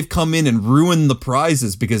 They've come in and ruined the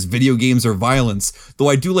prizes because video games are violence. Though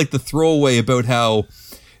I do like the throwaway about how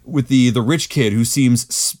with the rich kid who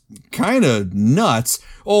seems kind of nuts.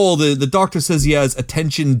 Oh, the doctor says he has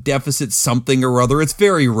attention deficit something or other. It's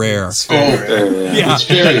very rare. It's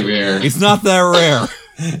very rare. It's not that rare.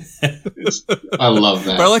 I love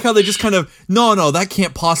that. But I like how they just kind of, no, that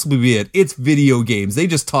can't possibly be it. It's video games. They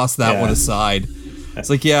just toss that one aside. It's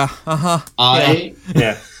like, I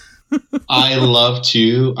love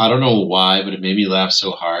too. I don't know why, but it made me laugh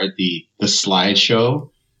so hard. The slideshow,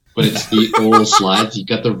 but it's the old slides. You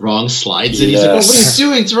got the wrong slides, and he's like, "Oh, what are you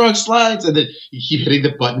doing? It's the wrong slides." And then you keep hitting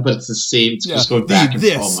the button, but it's the same. It's just going back and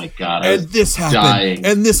forth. Oh my god! And this happened, dying.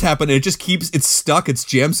 and this happened. And it's stuck. It's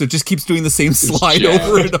jammed, so it just keeps doing the same slide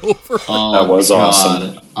over and over. Oh, that was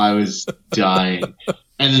awesome. I was dying.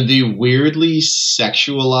 And then the weirdly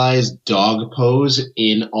sexualized dog pose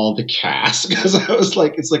in all the cast, because I was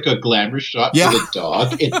like, it's like a glamour shot for the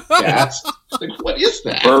dog in cats. Like, what is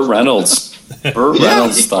that? Burt Reynolds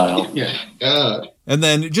style. Yeah. And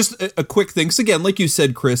then just a quick thing. So again, like you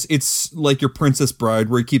said, Chris, it's like your Princess Bride,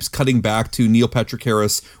 where it keeps cutting back to Neil Patrick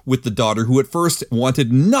Harris with the daughter, who at first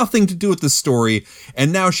wanted nothing to do with the story,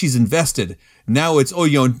 and now she's invested. Now it's, do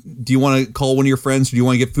you want to call one of your friends? Or do you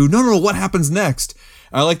want to get food? No, what happens next?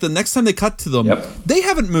 I like the next time they cut to them, they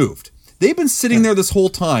haven't moved. They've been sitting there this whole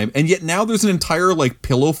time, and yet now there's an entire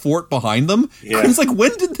pillow fort behind them. Yeah. It's like,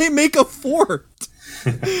 when did they make a fort?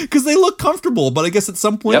 Because they look comfortable, but I guess at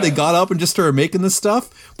some point they got up and just started making this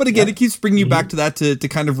stuff. But again, it keeps bringing you back to that to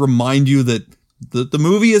kind of remind you that the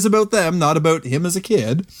movie is about them, not about him as a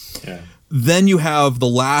kid. Yeah. Then you have the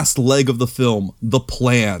last leg of the film, the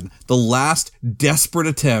plan, the last desperate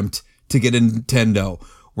attempt to get a Nintendo.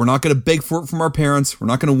 We're not going to beg for it from our parents. We're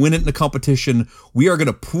not going to win it in a competition. We are going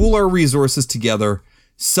to pool our resources together,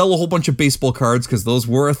 sell a whole bunch of baseball cards, because those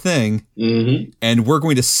were a thing, and we're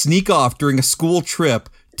going to sneak off during a school trip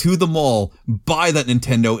to the mall, buy that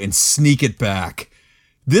Nintendo, and sneak it back.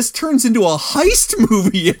 This turns into a heist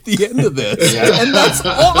movie at the end of this, and that's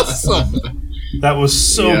awesome. That was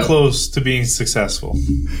so close to being successful.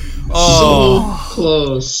 Oh, so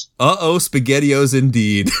close. SpaghettiOs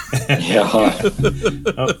indeed.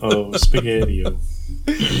 SpaghettiO.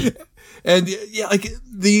 And yeah, like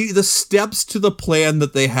the steps to the plan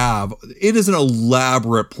that they have, it is an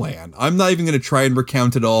elaborate plan. I'm not even going to try and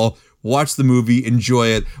recount it all. Watch the movie, enjoy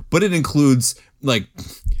it, but it includes like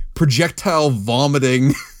projectile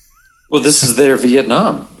vomiting. Well, this is their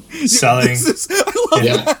Vietnam. Selling. I love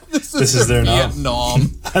that. This is their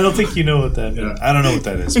Vietnam. I don't think you know what that means. I don't know what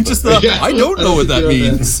that is. It's just the, I don't know what that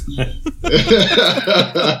means.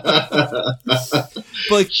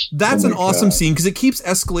 But like, that's an awesome scene because it keeps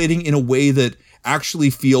escalating in a way that actually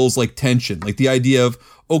feels like tension. Like the idea of,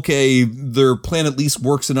 okay, their plan at least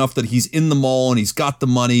works enough that he's in the mall and he's got the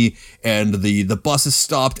money and the bus is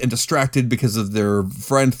stopped and distracted because of their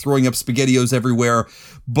friend throwing up SpaghettiOs everywhere.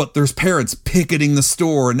 But there's parents picketing the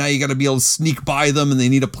store and now you got to be able to sneak by them and they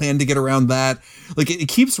need a plan to get around that. Like it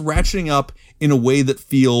keeps ratcheting up in a way that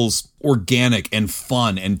feels organic and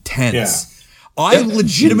fun and tense. Yeah. I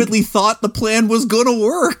legitimately thought the plan was going to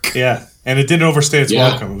work. Yeah. And it didn't overstay its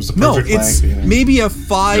welcome. It was the perfect it's length. maybe a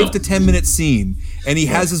 5 to 10 minute scene. And he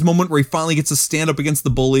has his moment where he finally gets to stand up against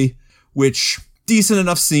the bully, which decent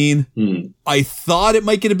enough scene. I thought it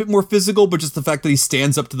might get a bit more physical, but just the fact that he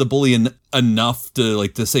stands up to the bully enough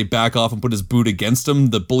to say back off and put his boot against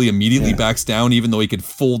him, the bully immediately backs down, even though he could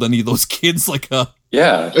fold any of those kids like a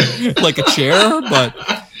chair. But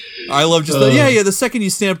I love just the second you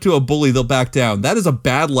stand up to a bully, they'll back down. That is a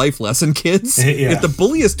bad life lesson, kids. If the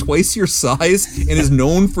bully is twice your size and is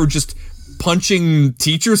known for just punching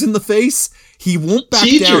teachers in the face, he won't back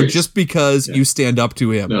down just because you stand up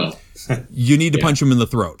to him. No. You need to punch him in the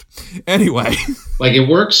throat. Anyway. Like it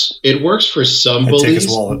works for some bullies,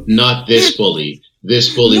 not this bully.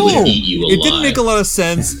 This bully would eat you alive. It didn't make a lot of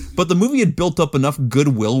sense, but the movie had built up enough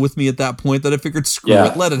goodwill with me at that point that I figured, screw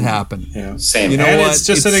it, let it happen. Yeah. Same. You know and what? It's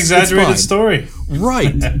just an exaggerated story.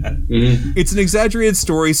 Right. It's an exaggerated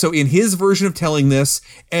story. So in his version of telling this,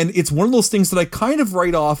 and it's one of those things that I kind of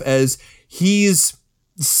write off as he's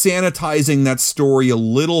sanitizing that story a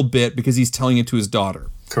little bit because he's telling it to his daughter.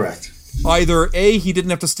 Correct. Either A, he didn't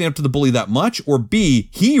have to stand up to the bully that much, or B,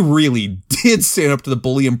 he really did stand up to the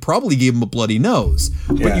bully and probably gave him a bloody nose.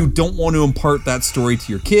 But you don't want to impart that story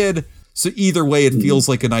to your kid, so either way it feels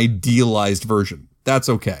like an idealized version. That's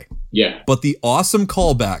okay. Yeah. But the awesome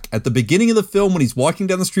callback at the beginning of the film when he's walking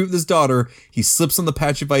down the street with his daughter, he slips on the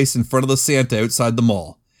patch of ice in front of the Santa outside the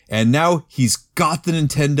mall. And now he's got the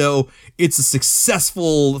Nintendo. It's a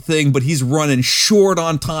successful thing, but he's running short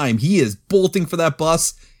on time. He is bolting for that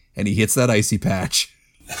bus, and he hits that icy patch.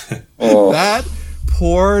 That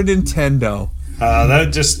poor Nintendo.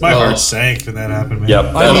 That just, my heart sank when that happened, man.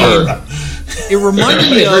 Yep, that hurt. It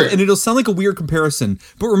reminded me of, and it'll sound like a weird comparison,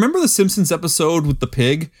 but remember the Simpsons episode with the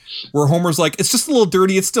pig? Where Homer's like, it's just a little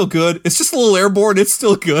dirty, it's still good. It's just a little airborne, it's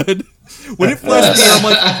still good. When it flashed me, I'm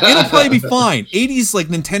like, it'll probably be fine. 80s, like,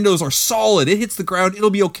 Nintendos are solid. It hits the ground, it'll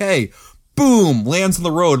be okay. Boom, lands on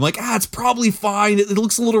the road. I'm like, it's probably fine. It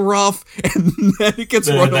looks a little rough. And then it gets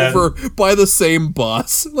run over by the same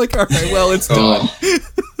bus. Like, all right, well, it's done.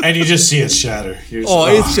 And you just see it shatter.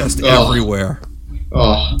 It's just everywhere.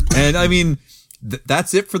 And I mean,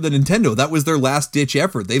 that's it for the Nintendo. That was their last ditch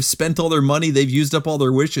effort. They've spent all their money. They've used up all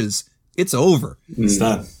their wishes. It's over. It's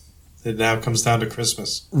done. It now comes down to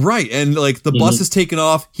Christmas. Right. And like the bus is taken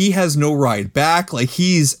off. He has no ride back. Like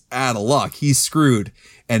he's out of luck. He's screwed.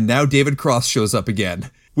 And now David Cross shows up again,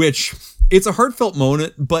 which it's a heartfelt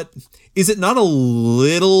moment, but is it not a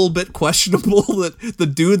little bit questionable that the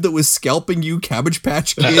dude that was scalping you Cabbage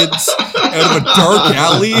Patch Kids out of a dark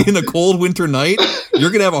alley in a cold winter night, you're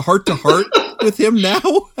going to have a heart-to-heart with him now?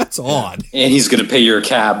 That's odd. And he's going to pay your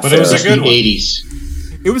cab. But it was a good one.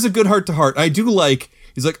 80s. It was a good heart-to-heart. I do like,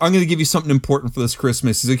 he's like, I'm going to give you something important for this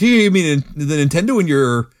Christmas. He's like, hey, you mean the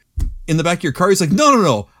Nintendo in the back of your car? He's like,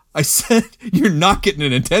 no. I said you're not getting a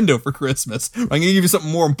Nintendo for Christmas. I'm going to give you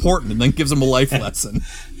something more important, and then gives him a life lesson.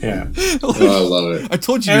 Yeah. I love it. I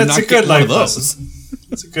told you you're not getting one of those. Lesson.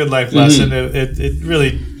 It's a good life lesson. It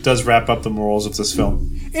really does wrap up the morals of this film.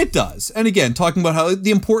 It does. And again, talking about how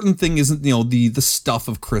the important thing isn't, the stuff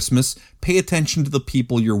of Christmas. Pay attention to the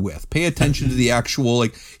people you're with. Pay attention to the actual,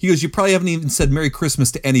 he goes, you probably haven't even said Merry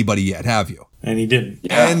Christmas to anybody yet, have you? And he didn't.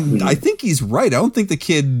 Yeah. And I think he's right. I don't think the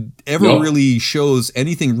kid ever really shows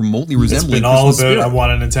anything remotely resembling It's been all Christmas about, spirit. I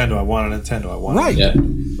want a Nintendo, I want a Nintendo, I want a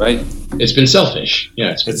Nintendo. Yeah. Right. It's been selfish.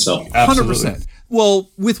 Yeah, it's been selfish. Absolutely. 100%.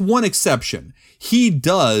 Well, with one exception. He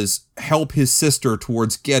does help his sister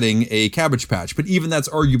towards getting a Cabbage Patch, but even that's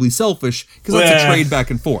arguably selfish because that's a trade back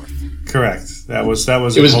and forth. Correct. That was.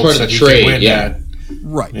 It was part of the trade. Yeah.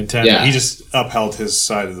 Right. Nintendo. Yeah. He just upheld his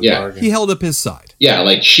side of the bargain. He held up his side. Yeah,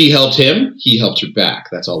 like she helped him, he helped her back.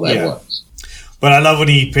 That's all that was. But I love when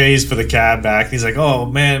he pays for the cab back. He's like, "Oh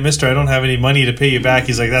man, Mister, I don't have any money to pay you back."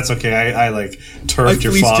 He's like, "That's okay. I like turfed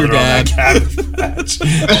your fleeced father your on that cab."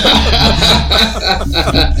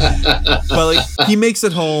 But like, he makes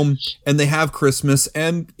it home, and they have Christmas,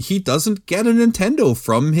 and he doesn't get a Nintendo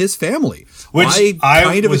from his family. Which I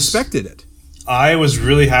kind of was- expected it. I was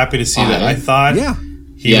really happy to see that. I thought Yeah.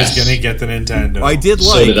 he was going to get the Nintendo. I did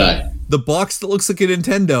So like did I. the box that looks like a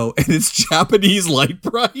Nintendo, and it's Japanese light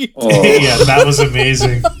bright. Oh, Yeah, that was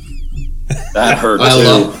amazing. that hurt I too.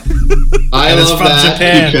 love And it's from that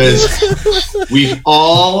Japan. because we've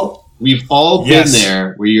all been Yes.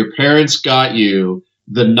 there where your parents got you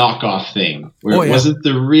the knockoff thing, where Oh, it yeah. wasn't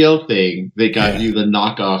the real thing. They got Yeah. you the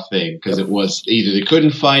knockoff thing because it was either they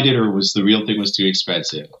couldn't find it or it was the real thing was too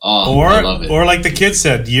expensive. Oh, I love it. Or like the kid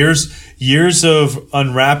said, years of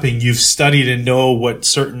unwrapping, you've studied and know what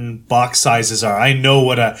certain box sizes are. I know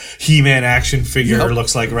what a He-Man action figure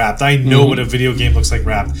looks like wrapped. I know what a video game looks like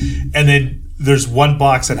wrapped. And then there's one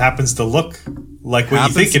box that happens to look like what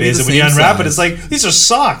Happens you think to it be is, the and when you same unwrap size. it, it's like these are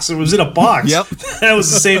socks. It was in a box. Yep. That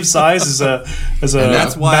was the same size as a. And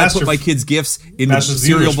that's why I master- put my kids' gifts in Master's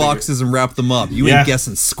cereal Universe figure. boxes and wrap them up. You Yeah. ain't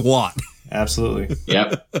guessing squat. Absolutely.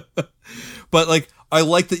 Yep. But like, I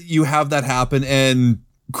like that you have that happen, and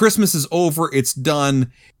Christmas is over, it's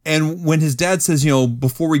done. And when his dad says,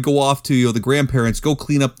 before we go off to the grandparents, go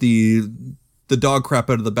clean up the dog crap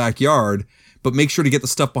out of the backyard, but make sure to get the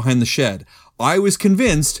stuff behind the shed. I was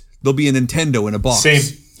convinced there'll be a Nintendo in a box. Same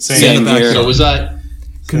Same here. So was I.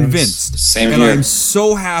 Convinced. Same and here. I'm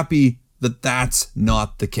so happy that that's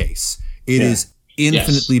not the case. It is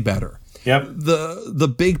infinitely better. Yep.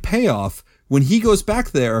 The big payoff when he goes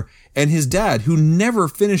back there and his dad, who never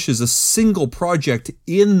finishes a single project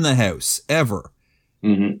in the house ever,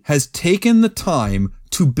 has taken the time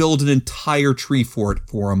to build an entire tree fort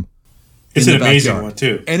for him. It's in an the amazing backyard. one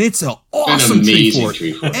too. And it's an awesome tree amazing fort.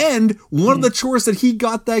 tree fort. And one of the chores that he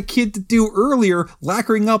got that kid to do earlier,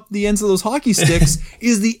 lacquering up the ends of those hockey sticks,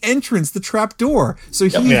 is the entrance, the trap door. So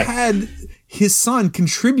he Yeah. had his son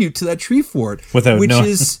contribute to that tree fort, Without which knowing.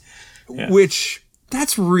 is, which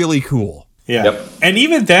that's really cool. Yeah. Yep. And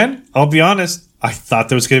even then, I'll be honest, I thought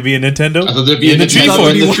there was going to be a Nintendo. I thought there'd be in a the tree Nintendo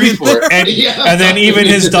fort. in the tree fort. And, Yeah. and then even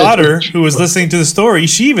his daughter, who was listening to the story,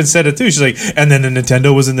 she even said it too. She's like, and then the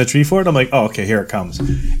Nintendo was in the tree fort. I'm like, oh, okay, here it comes.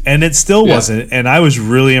 And it still wasn't. And I was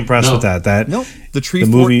really impressed with that. No, the tree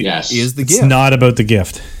the fort movie Yes. is the it's gift. not about the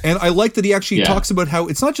gift. And I like that he actually Yeah. talks about how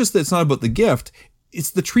it's not just that it's not about the gift, it's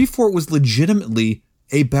the tree fort was legitimately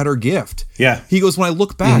a better gift. Yeah. He goes, when I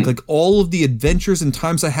look back, like all of the adventures and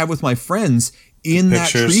times I have with my friends in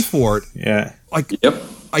that Pictures. tree fort, Yeah. like Yep.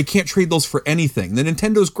 I can't trade those for anything. The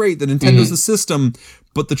Nintendo's great. The Nintendo's the system,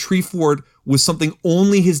 but the tree fort was something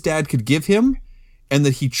only his dad could give him and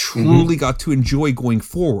that he truly got to enjoy going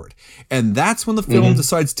forward. And that's when the film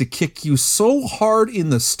decides to kick you so hard in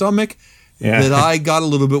the stomach Yeah. that I got a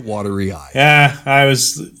little bit watery eyed. Yeah. I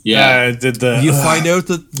was. Yeah. Did the. You find out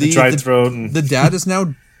that the dry throat and the dad is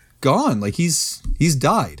now gone. Like he's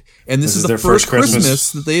died. And this is the their first first Christmas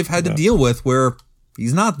Christmas. that they've had to deal with where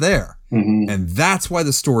he's not there. And that's why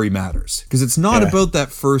the story matters. Because it's not Yeah. about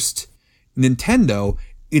that first Nintendo.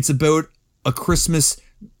 It's about a Christmas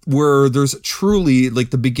where there's truly like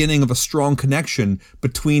the beginning of a strong connection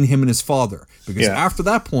between him and his father. Because Yeah. after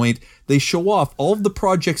that point, they show off all of the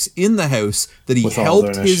projects in the house that he With all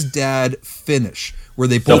helped their his dad finish, where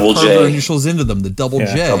they both Double carved their J. initials into them, the double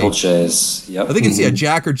Yeah, J. Double J's. Yep. I think it's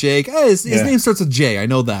Jack or Jake. His Yeah. name starts with J. I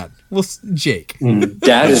know that. Well, Jake.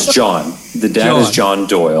 Dad is John. The dad is John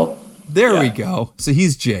Doyle. There we go. So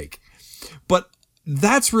he's Jake. But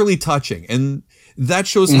that's really touching. And that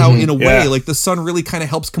shows how, in a way, Yeah. like the son really kind of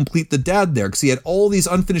helps complete the dad there because he had all these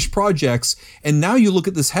unfinished projects. And now you look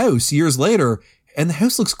at this house years later and the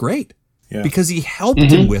house looks great Yeah. because he helped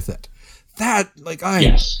him with it. That, like,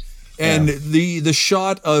 Yes. And the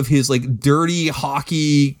shot of his like dirty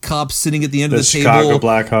hockey cup sitting at the end of The the Chicago table,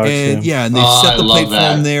 Blackhawks, and yeah. and they Oh, set I the love plate for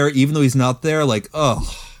that. him there, even though he's not there. Like, oh,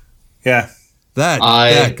 Yeah.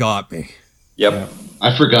 that got me. Yep.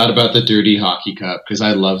 I forgot about the dirty hockey cup because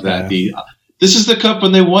I love that. Yeah. This is the cup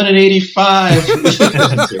when they won in '85.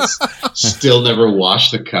 Still never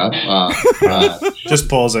washed the cup. Just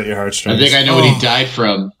pulls at your I heartstrings. think I know what he died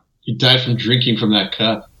from. He died from drinking from that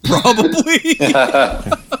cup. Probably.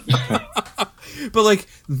 But like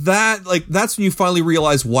that's when you finally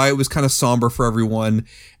realize why it was kind of somber for everyone,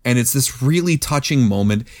 and it's this really touching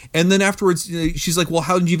moment. And then afterwards, she's like, "Well,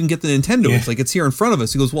 how did you even get the Nintendo?" Yeah. It's like it's here in front of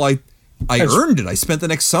us. He goes, "Well, I earned it. I spent the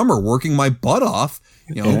next summer working my butt off,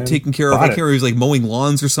 Yeah, taking care of. I bought can't remember, he was like mowing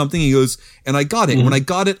lawns or something." He goes, "And I got it. When I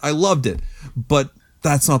got it, I loved it. But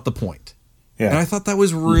that's not the point." And I thought that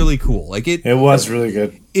was really cool. Like it was really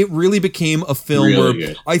good. It really became a film Really where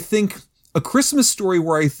good. I think A Christmas Story,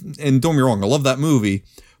 where and don't get me wrong, I love that movie,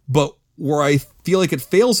 but where I feel like it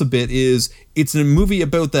fails a bit is it's a movie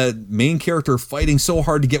about that main character fighting so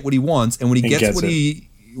hard to get what he wants, and when he gets what he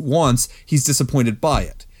wants, he's disappointed by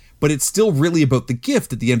it. But it's still really about the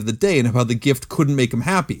gift at the end of the day and how the gift couldn't make him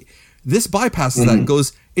happy. This bypasses that and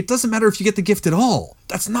goes, it doesn't matter if you get the gift at all.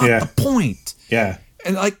 That's not the point. Yeah.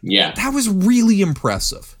 And that was really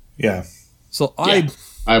impressive. Yeah. So I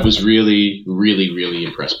was really, really, really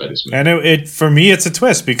impressed by this movie. And it for me, it's a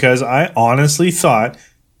twist because I honestly thought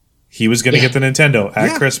he was going to get the Nintendo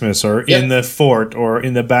at Christmas or in the fort or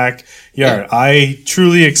in the backyard. Yeah. I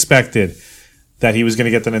truly expected that he was going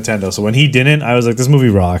to get the Nintendo. So when he didn't, I was like, this movie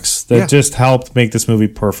rocks. That just helped make this movie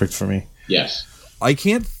perfect for me. Yes. I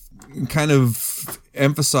can't kind of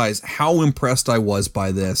emphasize how impressed I was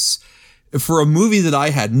by this. For a movie that I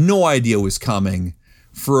had no idea was coming,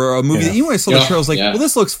 for a movie that even when I saw the trailer, I was like, well,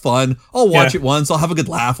 this looks fun. I'll watch it once. I'll have a good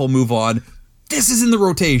laugh. I'll move on. This is in the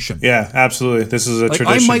rotation. Yeah, absolutely. This is a tradition.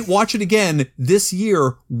 I might watch it again this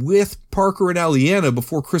year with Parker and Aliana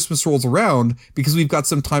before Christmas rolls around because we've got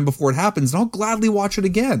some time before it happens, and I'll gladly watch it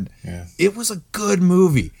again. Yeah. It was a good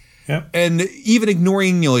movie. Yeah. And even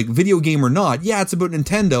ignoring, like video game or not, it's about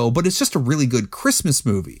Nintendo, but it's just a really good Christmas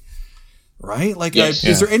movie. Right? Like,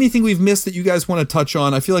 is there anything we've missed that you guys want to touch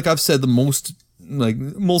on? I feel like I've said the most of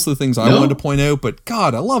the things I wanted to point out, but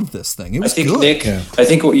God, I love this thing. It was good. Nick, I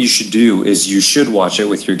think what you should do is you should watch it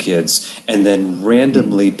with your kids and then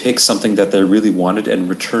randomly pick something that they really wanted and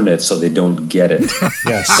return it so they don't get it.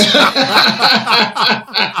 Yes.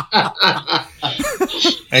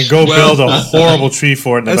 And go build a horrible tree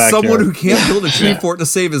fort in the backyard. As someone who can't build a tree fort to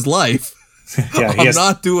save his life, I'm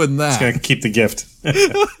not doing that. He's going to keep the gift.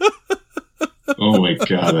 Oh my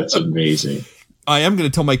God, that's amazing. I am going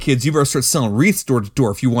to tell my kids, you better start selling wreaths door to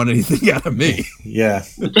door if you want anything out of me. Yeah.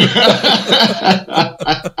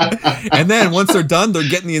 And then once they're done, they're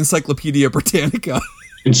getting the Encyclopedia Britannica.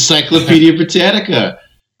 Encyclopedia Britannica.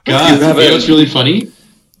 God, you know what's really funny?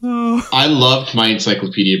 I loved my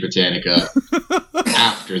Encyclopedia Britannica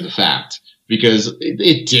after the fact because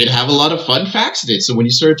it did have a lot of fun facts in it. So when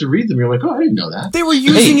you started to read them, you're like, oh, I didn't know that. They were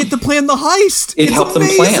using it to plan the heist. It helped them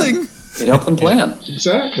plan. It helped them plan.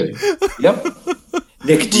 Exactly. Yep.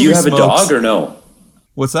 Nick, do you have a dog or no?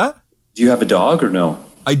 What's that? Do you have a dog or no?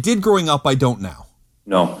 I did growing up. I don't now.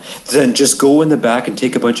 No. Then just go in the back and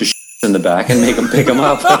take a bunch of in the back and make them pick them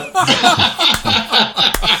up.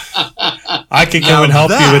 I can come and help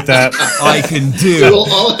you with that. I can do.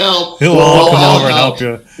 We'll all help. He'll all come over and help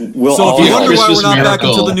you. So if you wonder why we're not back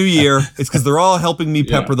until the new year, it's because they're all helping me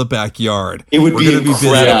pepper the backyard. It would be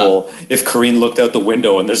incredible if Kareen looked out the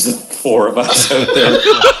window and there's 4 of us out there.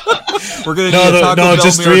 We're going to need a Taco Bell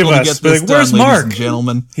just 3 of us. Be like, where's Mark? Ladies and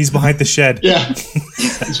gentlemen. He's behind the shed. Yeah,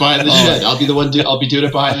 he's behind the shed. I'll be the one. I'll be doing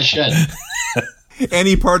it behind the shed.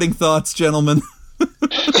 Any parting thoughts, gentlemen?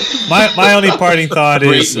 My only parting thought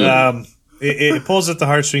is it pulls at the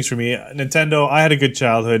heartstrings for me. Nintendo, I had a good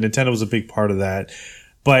childhood. Nintendo was a big part of that.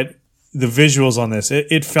 But the visuals on this,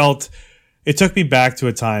 it took me back to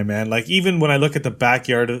a time, man. Like even when I look at the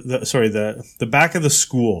backyard, the back of the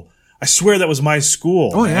school, I swear that was my school.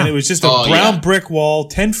 Oh, yeah. And it was just a brown brick wall,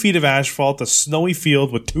 10 feet of asphalt, a snowy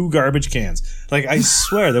field with 2 garbage cans. Like, I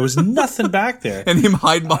swear, there was nothing back there. And him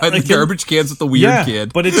hiding behind the garbage cans with the weird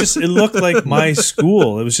kid. But it looked like my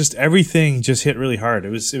school. It was just, everything just hit really hard. It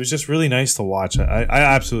was just really nice to watch. I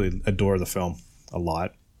absolutely adore the film a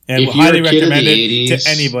lot. And will highly recommend it to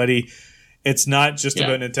anybody. It's not just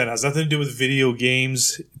about Nintendo. It has nothing to do with video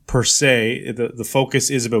games per se. The focus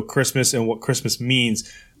is about Christmas and what Christmas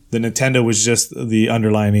means. The Nintendo was just the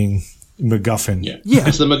underlining MacGuffin. Yeah.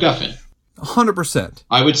 It's the MacGuffin. 100%.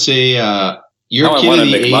 I would say you're a kid of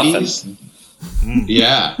the 80s.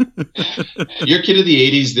 Yeah. You're a kid of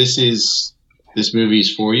the 80s. This movie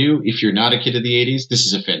is for you. If you're not a kid of the 80s, this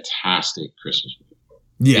is a fantastic Christmas movie.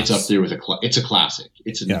 Yes. It's up there with it's a classic.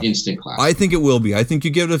 It's an instant classic. I think it will be. I think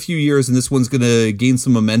you give it a few years and this one's going to gain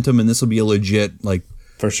some momentum and this will be a legit, like,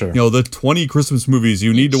 for sure. The 20 Christmas movies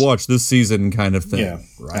you need to watch this season kind of thing. Yeah.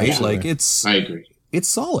 Right? Absolutely. Like I agree. It's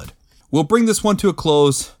solid. We'll bring this one to a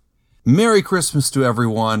close. Merry Christmas to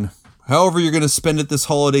everyone. However you're going to spend it this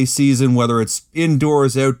holiday season, whether it's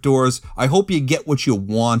indoors, outdoors, I hope you get what you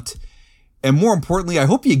want. And more importantly, I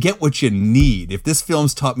hope you get what you need. If this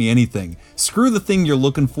film's taught me anything, screw the thing you're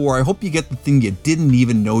looking for. I hope you get the thing you didn't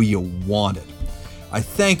even know you wanted. I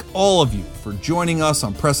thank all of you for joining us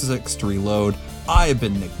on Press X to Reload. I have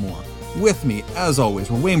been Nick Moore. With me, as always,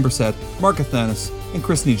 were Wayne Brissett, Mark Athanas, and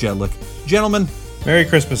Christy Jedlick. Gentlemen, Merry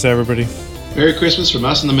Christmas, everybody. Merry Christmas from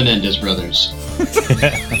us and the Menendez brothers.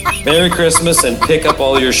 Merry Christmas and pick up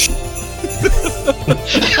all your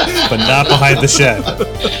But not behind the shed.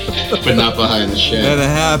 But not behind the shed. And a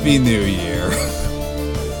Happy New Year.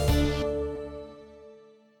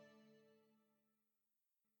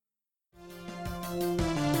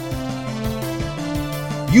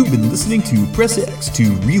 You've been listening to Press X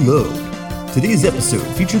to Reload. Today's episode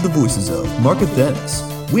featured the voices of Mark Athanas,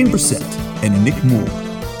 Wayne Brissett, and Nick Moore,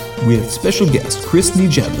 with special guest Chris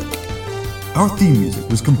Nijadlik. Our theme music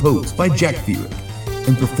was composed by Jack Feerick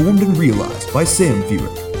and performed and realized by Sam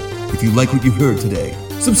Feerick. If you like what you heard today,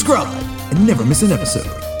 subscribe and never miss an episode.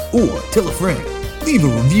 Or tell a friend, leave a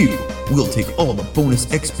review. We'll take all the bonus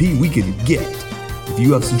XP we can get. If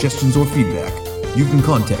you have suggestions or feedback, you can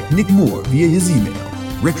contact Nick Moore via his email,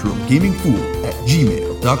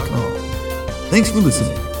 retrogamingfool@gmail.com. Thanks for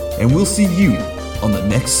listening, and we'll see you on the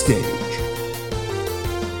next stage.